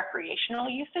has recreational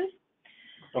uses.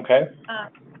 Okay.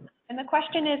 And the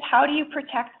question is, how do you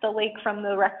protect the lake from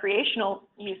the recreational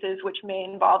uses, which may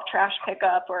involve trash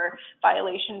pickup or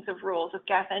violations of rules of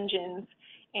gas engines?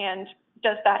 And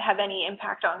does that have any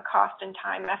impact on cost and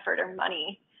time, effort, or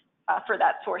money for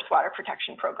that source water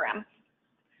protection program?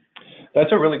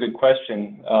 That's a really good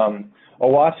question.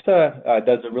 OWASA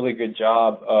does a really good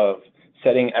job of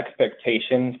setting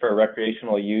expectations for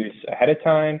recreational use ahead of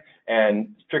time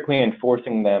and strictly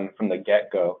enforcing them from the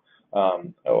get-go.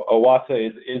 OWASA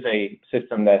is a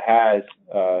system that has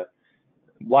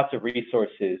lots of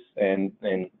resources, and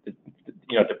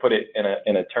you know, to put it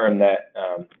in a term that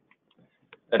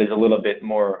that is a little bit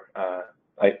more,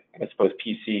 I suppose,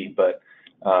 PC, but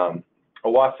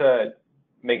OWASA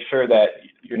makes sure that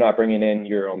you're not bringing in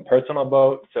your own personal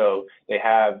boat. So they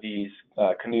have these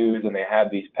canoes and they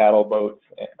have these paddle boats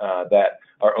that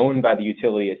are owned by the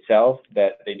utility itself,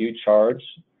 that they do charge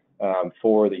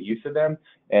for the use of them.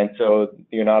 And so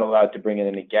you're not allowed to bring in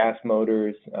any gas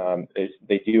motors.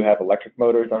 They do have electric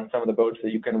motors on some of the boats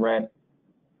that you can rent.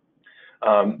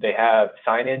 They have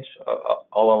signage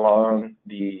all along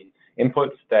the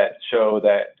inputs that show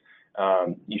that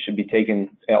you should be taking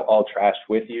all trash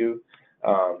with you.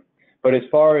 But as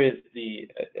far as the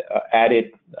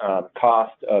added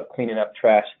cost of cleaning up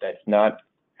trash that's not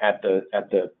at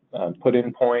the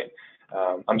put-in point,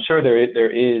 I'm sure there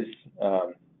is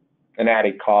an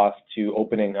added cost to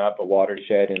opening up a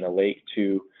watershed in a lake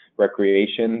to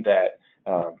recreation that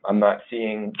I'm not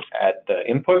seeing at the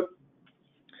input.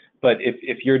 But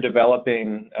if you're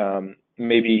developing,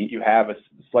 maybe you have a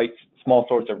small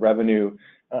source of revenue,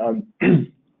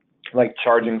 like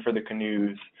charging for the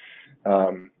canoes,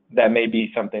 that may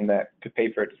be something that could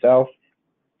pay for itself.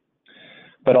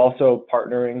 But also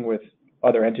partnering with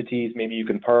other entities, maybe you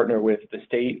can partner with the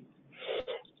state,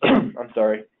 I'm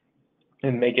sorry,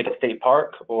 and make it a state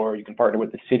park, or you can partner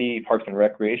with the city Parks and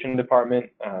Recreation Department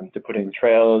to put in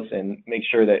trails and make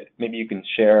sure that maybe you can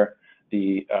share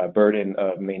the burden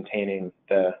of maintaining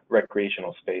the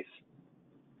recreational space.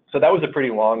 So that was a pretty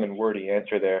long and wordy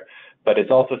answer there, but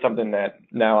it's also something that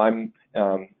now I'm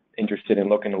interested in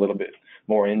looking a little bit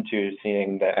more into,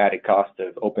 seeing the added cost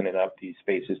of opening up these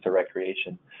spaces to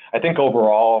recreation. I think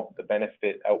overall the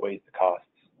benefit outweighs the costs.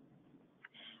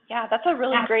 Yeah, that's a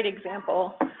really great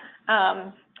example,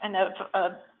 and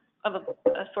of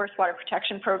a source water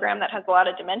protection program that has a lot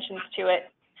of dimensions to it.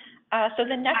 So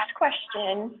the next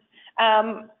question,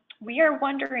 we are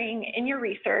wondering, in your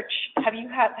research, have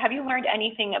you learned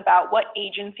anything about what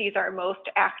agencies are most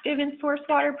active in source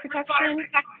water protection,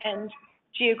 and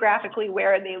geographically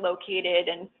where are they located,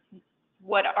 and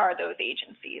what are those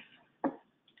agencies?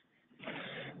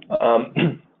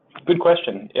 Good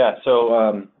question. Yeah,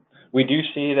 so we do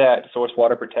see that source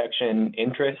water protection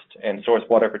interest and source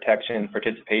water protection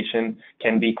participation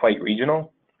can be quite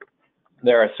regional.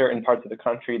 There are certain parts of the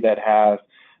country that have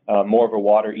more of a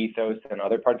water ethos than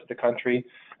other parts of the country.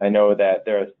 I know that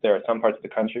there are some parts of the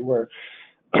country where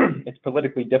it's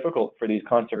politically difficult for these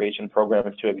conservation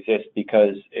programs to exist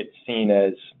because it's seen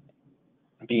as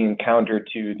being counter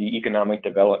to the economic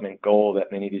development goal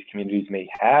that many of these communities may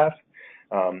have.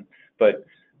 But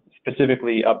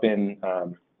specifically up in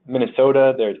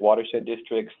Minnesota, there's watershed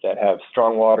districts that have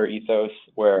strong water ethos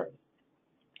where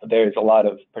there's a lot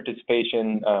of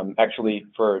participation actually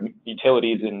for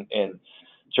utilities in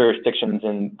jurisdictions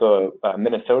in the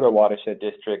Minnesota watershed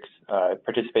districts.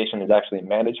 Participation is actually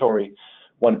mandatory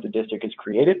once the district is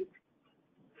created.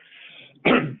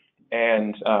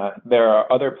 And there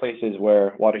are other places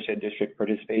where watershed district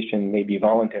participation may be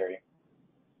voluntary.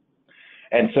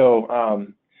 And so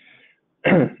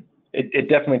it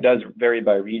definitely does vary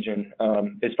by region.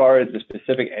 As far as the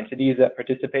specific entities that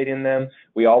participate in them,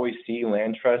 we always see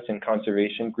land trusts and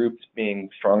conservation groups being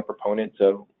strong proponents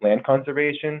of land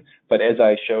conservation. But as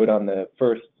I showed on the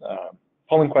first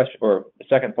polling question, or the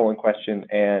second polling question,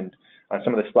 and on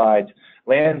some of the slides,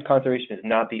 land conservation is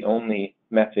not the only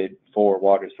method for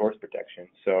water source protection.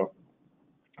 So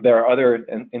there are other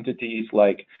entities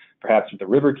like perhaps the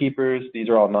river keepers. These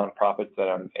are all nonprofits that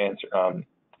I'm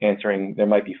answering. There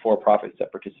might be for-profits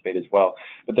that participate as well.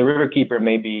 But the river keeper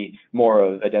may be more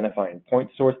of identifying point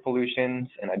source pollutions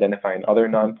and identifying other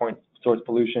non-point source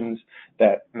pollutions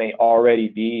that may already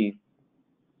be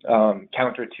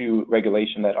counter to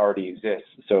regulation that already exists.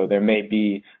 So there may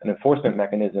be an enforcement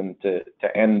mechanism to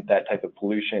end that type of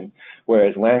pollution,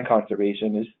 whereas land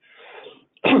conservation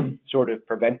is sort of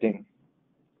preventing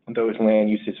those land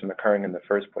uses from occurring in the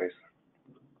first place.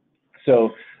 So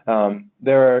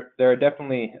there are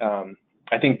definitely,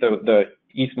 I think the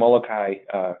East Molokai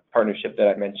partnership that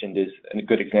I mentioned is a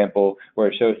good example where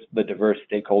it shows the diverse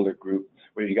stakeholder group,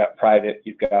 where you've got private,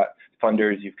 you've got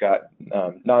funders, you've got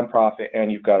nonprofit,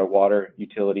 and you've got a water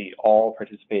utility all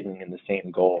participating in the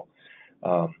same goal.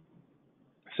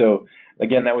 So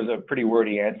again, that was a pretty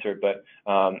wordy answer, but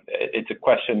it's a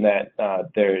question that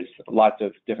there's lots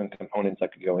of different components I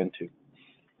could go into.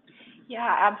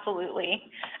 Yeah, absolutely.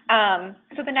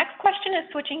 So the next question is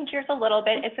switching gears a little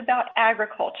bit. It's about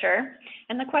agriculture.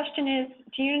 And the question is,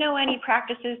 do you know any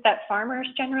practices that farmers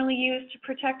generally use to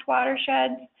protect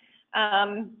watersheds?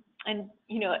 And,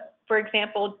 you know, for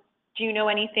example, do you know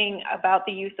anything about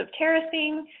the use of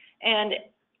terracing? And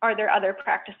are there other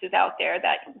practices out there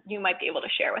that you might be able to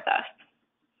share with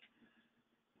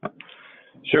us?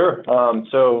 Sure.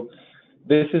 So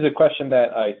this is a question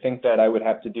that I think that I would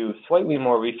have to do slightly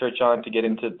more research on to get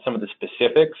into some of the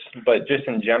specifics, but just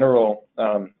in general,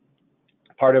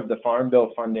 part of the Farm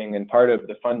Bill funding and part of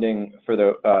the funding for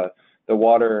the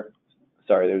water,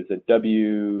 sorry, there's a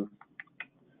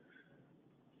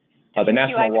the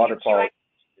National Water Quality,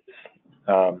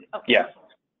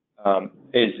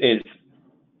 is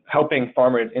helping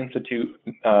farmers institute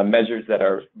measures that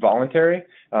are voluntary.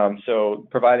 So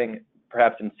providing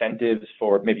perhaps incentives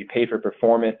for maybe pay for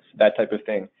performance, that type of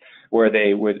thing, where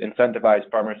they would incentivize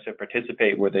farmers to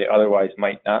participate where they otherwise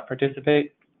might not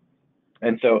participate.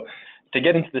 And so to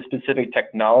get into the specific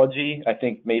technology, I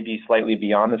think may be slightly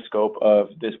beyond the scope of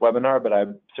this webinar, but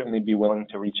I'd certainly be willing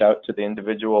to reach out to the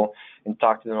individual and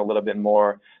talk to them a little bit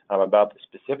more about the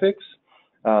specifics.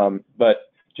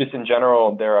 But just in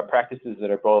general, there are practices that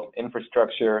are both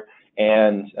infrastructure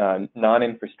and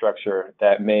non-infrastructure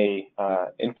that may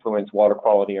influence water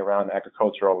quality around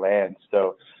agricultural land.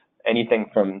 So anything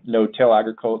from no-till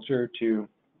agriculture to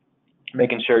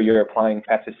making sure you're applying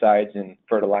pesticides and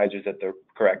fertilizers at the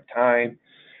correct time,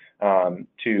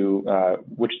 to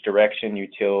which direction you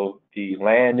till the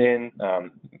land in,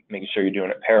 making sure you're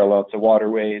doing it parallel to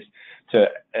waterways, to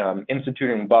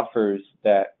instituting buffers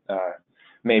that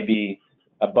may be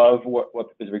above what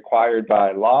is required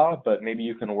by law, but maybe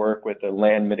you can work with a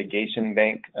land mitigation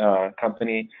bank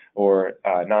company or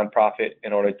nonprofit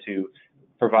in order to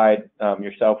provide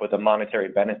yourself with a monetary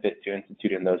benefit to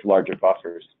instituting those larger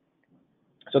buffers.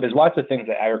 So there's lots of things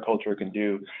that agriculture can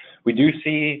do. We do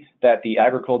see that the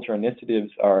agriculture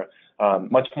initiatives are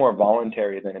much more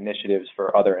voluntary than initiatives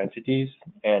for other entities.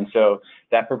 And so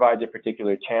that provides a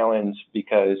particular challenge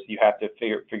because you have to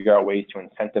figure out ways to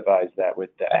incentivize that with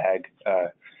the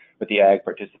ag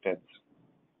participants.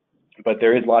 But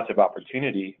there is lots of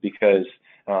opportunity because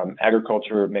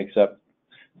agriculture makes up,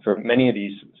 for many of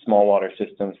these small water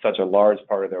systems, such a large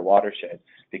part of their watershed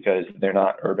because they're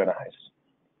not urbanized.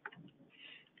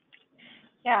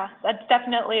 Yeah, that's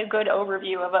definitely a good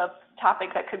overview of a topic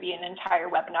that could be an entire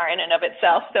webinar in and of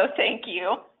itself, so thank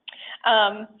you.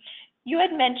 You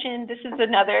had mentioned, this is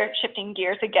another shifting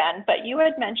gears again, but you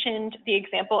had mentioned the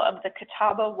example of the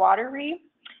Catawba Watery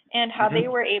and how they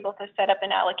were able to set up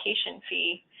an allocation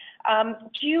fee.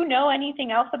 Do you know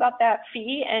anything else about that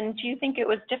fee, and do you think it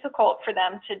was difficult for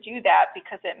them to do that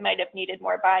because it might have needed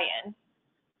more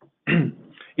buy-in?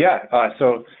 Yeah,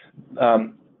 so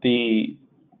the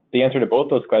answer to both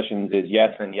those questions is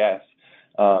yes and yes.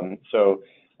 So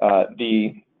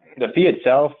the fee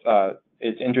itself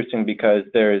is interesting because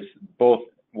there's both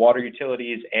water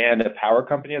utilities and a power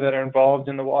company that are involved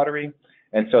in the watery.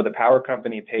 And so the power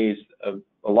company pays a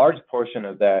large portion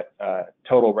of that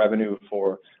total revenue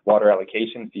for water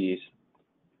allocation fees.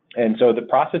 And so the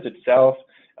process itself,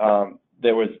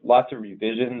 there was lots of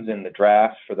revisions in the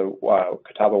draft for the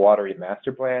Catawba Watery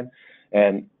Master Plan.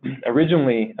 And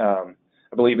originally,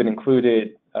 I believe it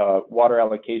included a water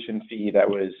allocation fee that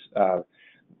was a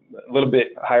little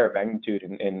bit higher magnitude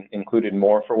and included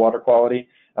more for water quality.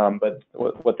 But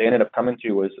what they ended up coming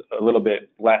to was a little bit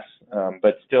less,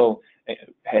 but still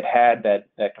had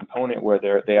that component where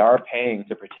they are paying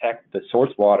to protect the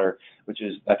source water, which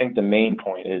is, I think, the main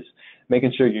point is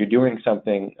making sure you're doing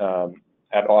something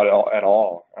at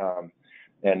all.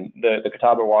 And the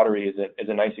Catawba Watery is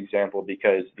a nice example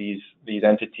because these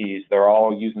entities, they're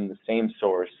all using the same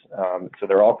source, so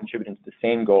they're all contributing to the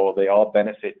same goal. They all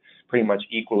benefit pretty much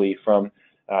equally from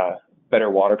better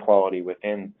water quality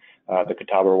within the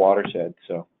Catawba watershed.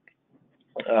 So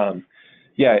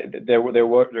yeah, there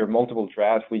were multiple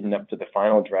drafts leading up to the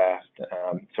final draft.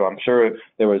 So I'm sure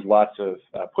there was lots of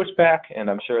pushback, and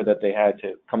I'm sure that they had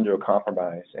to come to a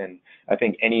compromise. And I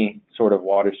think any sort of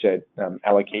watershed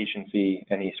allocation fee,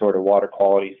 any sort of water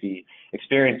quality fee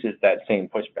experiences that same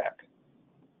pushback.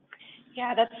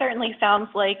 Yeah, that certainly sounds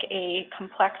like a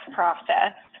complex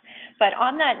process. But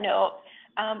on that note,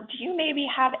 do you maybe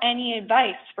have any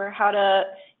advice for how to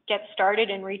get started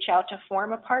and reach out to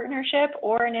form a partnership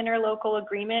or an interlocal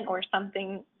agreement or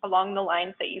something along the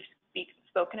lines that you've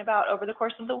spoken about over the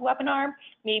course of the webinar?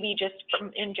 Maybe just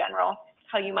in general,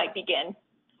 how you might begin.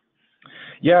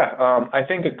 Yeah, I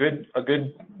think a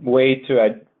good way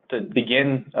to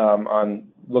begin on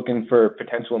looking for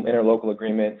potential interlocal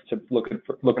agreements, to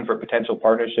looking for potential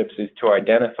partnerships, is to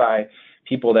identify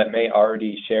people that may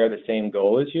already share the same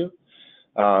goal as you.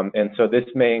 And so this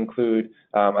may include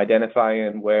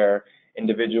identifying where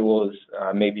individuals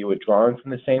may be withdrawn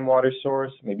from the same water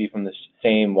source, maybe from the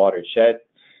same watershed.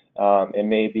 It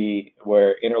may be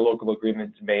where interlocal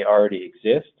agreements may already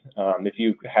exist. If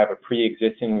you have a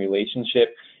pre-existing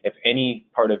relationship, if any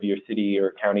part of your city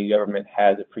or county government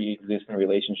has a pre-existing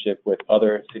relationship with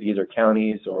other cities or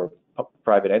counties or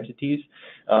private entities,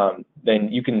 then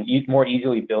you can more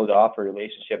easily build off a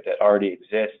relationship that already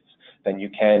exists than you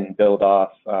can build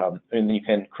off, and you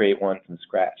can create one from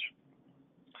scratch.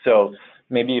 So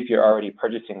maybe if you're already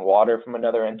purchasing water from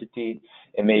another entity,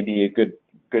 it may be a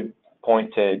good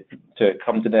point to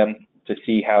come to them to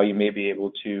see how you may be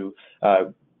able to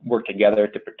work together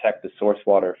to protect the source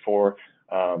water for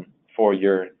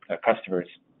your customers.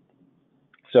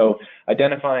 So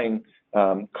identifying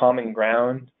common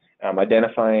ground,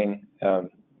 identifying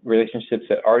relationships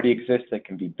that already exist that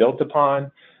can be built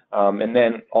upon, and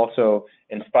then also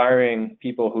inspiring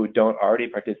people who don't already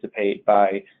participate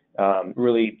by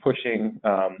really pushing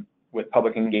with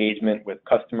public engagement, with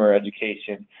customer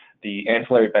education, the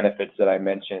ancillary benefits that I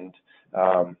mentioned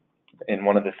in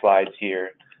one of the slides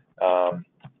here.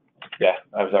 Yeah,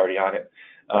 I was already on it.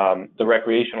 The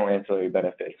recreational ancillary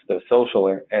benefits, the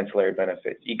social ancillary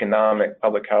benefits, economic,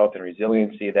 public health, and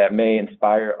resiliency that may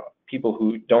inspire people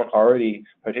who don't already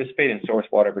participate in source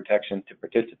water protection to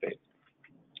participate.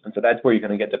 And so that's where you're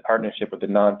going to get the partnership with the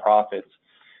nonprofits.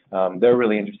 They're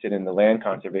really interested in the land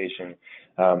conservation.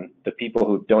 The people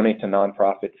who donate to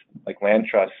nonprofits like land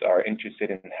trusts are interested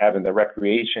in having the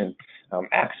recreation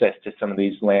access to some of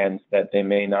these lands that they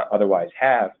may not otherwise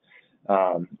have,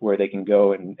 where they can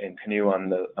go and canoe on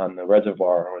the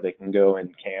reservoir, or they can go and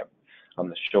camp on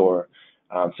the shore.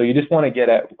 So you just want to get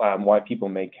at why people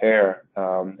may care,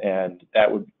 and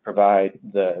that would provide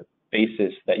the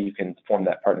basis that you can form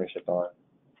that partnership on.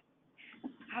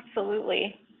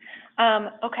 Absolutely.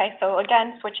 Okay, so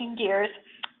again, switching gears,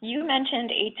 you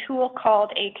mentioned a tool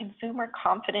called a consumer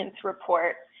confidence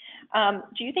report.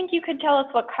 Do you think you could tell us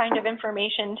what kind of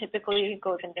information typically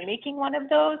goes into making one of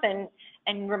those,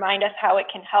 and remind us how it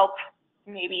can help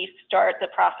maybe start the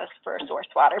process for source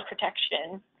water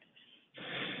protection?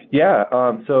 Yeah,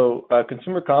 so a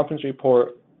consumer confidence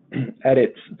report at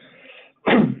its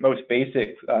most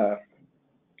basic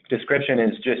description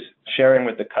is just sharing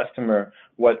with the customer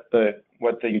what the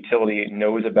utility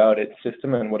knows about its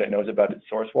system and what it knows about its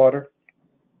source water.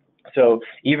 So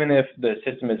even if the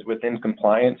system is within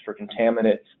compliance for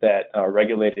contaminants that are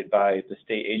regulated by the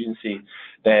state agency,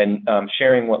 then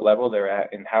sharing what level they're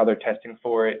at and how they're testing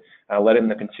for it, letting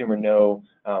the consumer know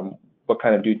what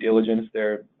kind of due diligence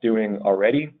they're doing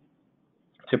already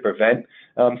to prevent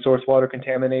source water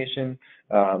contamination.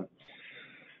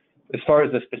 As far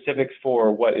as the specifics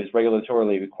for what is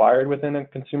regulatorily required within a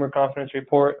consumer confidence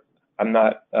report,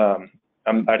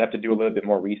 I'd have to do a little bit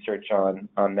more research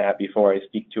on that before I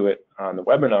speak to it on the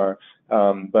webinar.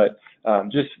 But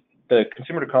just the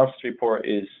consumer confidence report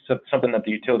is something that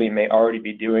the utility may already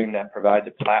be doing that provides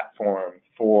a platform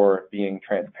for being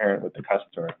transparent with the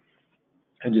customer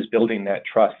and just building that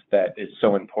trust that is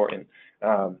so important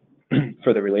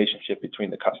for the relationship between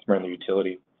the customer and the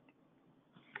utility.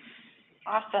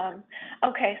 Awesome.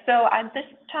 Okay, so at this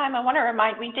time, I want to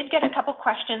remind, we did get a couple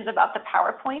questions about the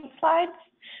PowerPoint slides.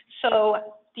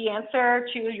 So the answer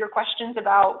to your questions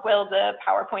about will the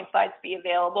PowerPoint slides be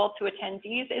available to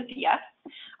attendees is yes.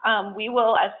 We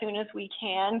will, as soon as we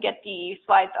can, get the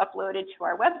slides uploaded to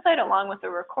our website along with the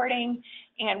recording,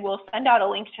 and we'll send out a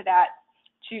link to that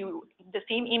to the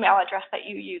same email address that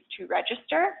you used to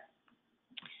register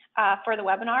for the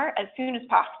webinar as soon as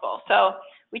possible. So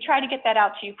we try to get that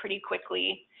out to you pretty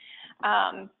quickly.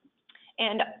 And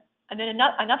then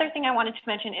another thing I wanted to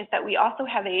mention is that we also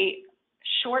have a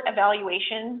short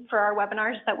evaluation for our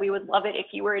webinars that we would love it if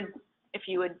you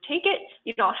would take it.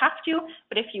 You don't have to,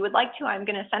 but if you would like to, I'm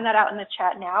going to send that out in the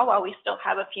chat now while we still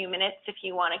have a few minutes if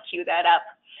you want to queue that up.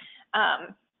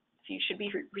 So you should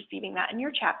be receiving that in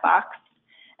your chat box.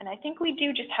 And I think we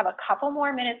do just have a couple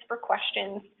more minutes for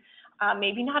questions,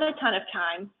 maybe not a ton of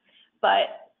time,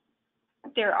 but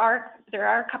there are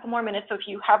a couple more minutes, so if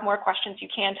you have more questions, you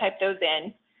can type those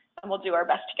in, and we'll do our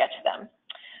best to get to them.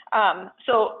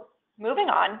 So moving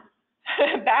on,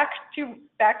 back to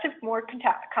more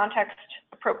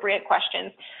context-appropriate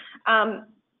questions.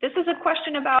 This is a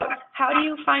question about how do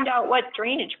you find out what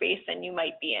drainage basin you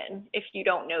might be in if you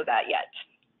don't know that yet?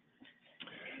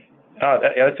 Yeah,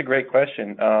 that's a great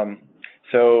question.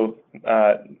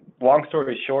 Long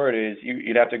story short is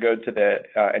you'd have to go to the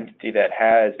entity that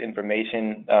has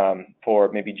information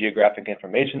for maybe geographic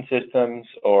information systems,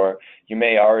 or you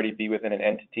may already be within an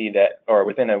entity that, or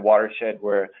within a watershed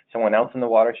where someone else in the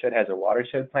watershed has a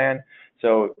watershed plan.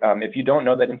 So if you don't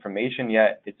know that information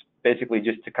yet, it's basically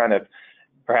just to kind of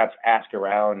perhaps ask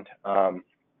around and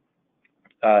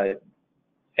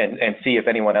see if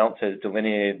anyone else has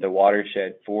delineated the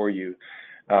watershed for you.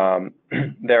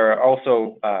 There are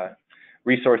also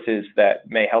resources that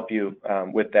may help you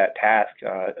with that task.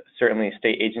 Certainly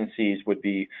state agencies would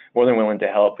be more than willing to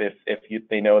help if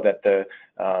they know that the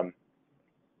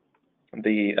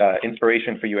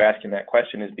inspiration for you asking that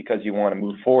question is because you want to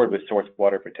move forward with source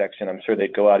water protection. I'm sure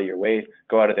they'd go out of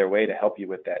their way to help you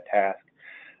with that task.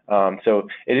 So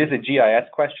it is a GIS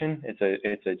question.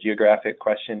 It's a geographic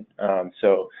question.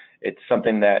 So it's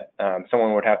something that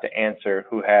someone would have to answer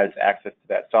who has access to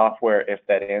that software if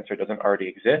that answer doesn't already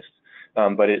exist.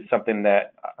 But it's something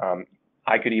that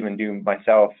I could even do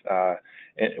myself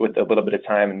with a little bit of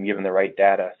time and given the right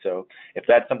data. So if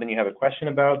that's something you have a question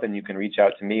about, then you can reach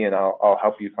out to me and I'll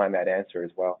help you find that answer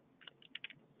as well.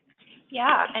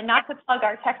 Yeah, and not to plug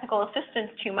our technical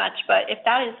assistance too much, but if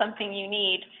that is something you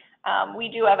need, we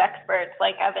do have experts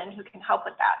like Evan who can help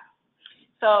with that.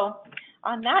 So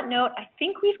on that note, I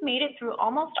think we've made it through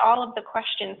almost all of the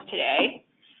questions today,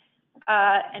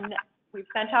 and we've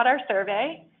sent out our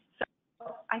survey.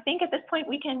 I think at this point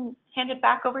we can hand it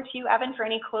back over to you, Evan, for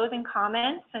any closing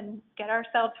comments and get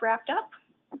ourselves wrapped up.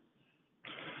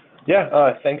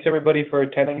 Yeah, thanks everybody for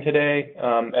attending today.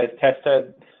 As Tess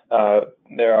said,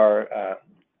 there are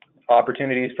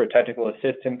opportunities for technical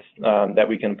assistance that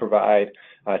we can provide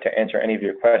to answer any of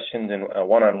your questions in a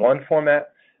one-on-one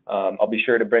format. I'll be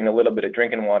sure to bring a little bit of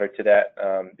drinking water to that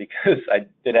because I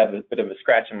did have a bit of a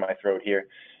scratch in my throat here.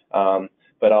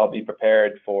 But I'll be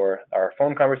prepared for our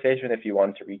phone conversation if you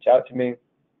want to reach out to me.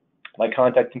 My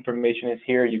contact information is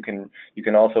here. You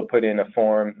can also put in a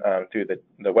form through the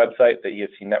website, the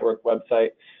EFC Network website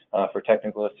for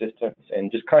technical assistance,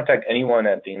 and just contact anyone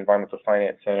at the Environmental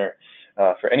Finance Center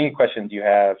for any questions you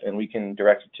have, and we can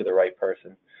direct you to the right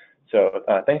person. So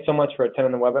thanks so much for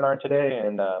attending the webinar today,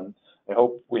 and I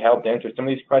hope we helped answer some of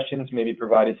these questions, maybe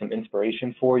provided some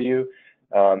inspiration for you.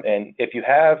 And if you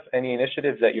have any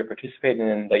initiatives that you're participating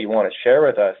in that you want to share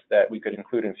with us that we could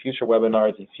include in future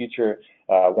webinars and future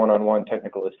one-on-one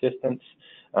technical assistance,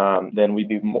 then we'd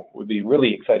be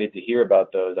really excited to hear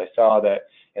about those. I saw that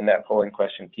in that polling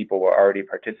question, people were already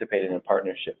participating in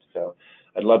partnerships. So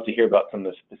I'd love to hear about some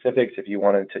of the specifics if you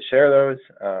wanted to share those.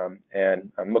 And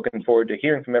I'm looking forward to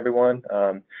hearing from everyone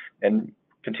and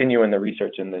continuing the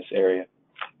research in this area.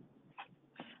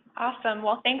 Awesome.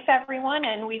 Well, thanks everyone,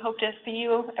 and we hope to see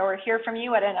you or hear from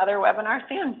you at another webinar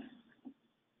soon.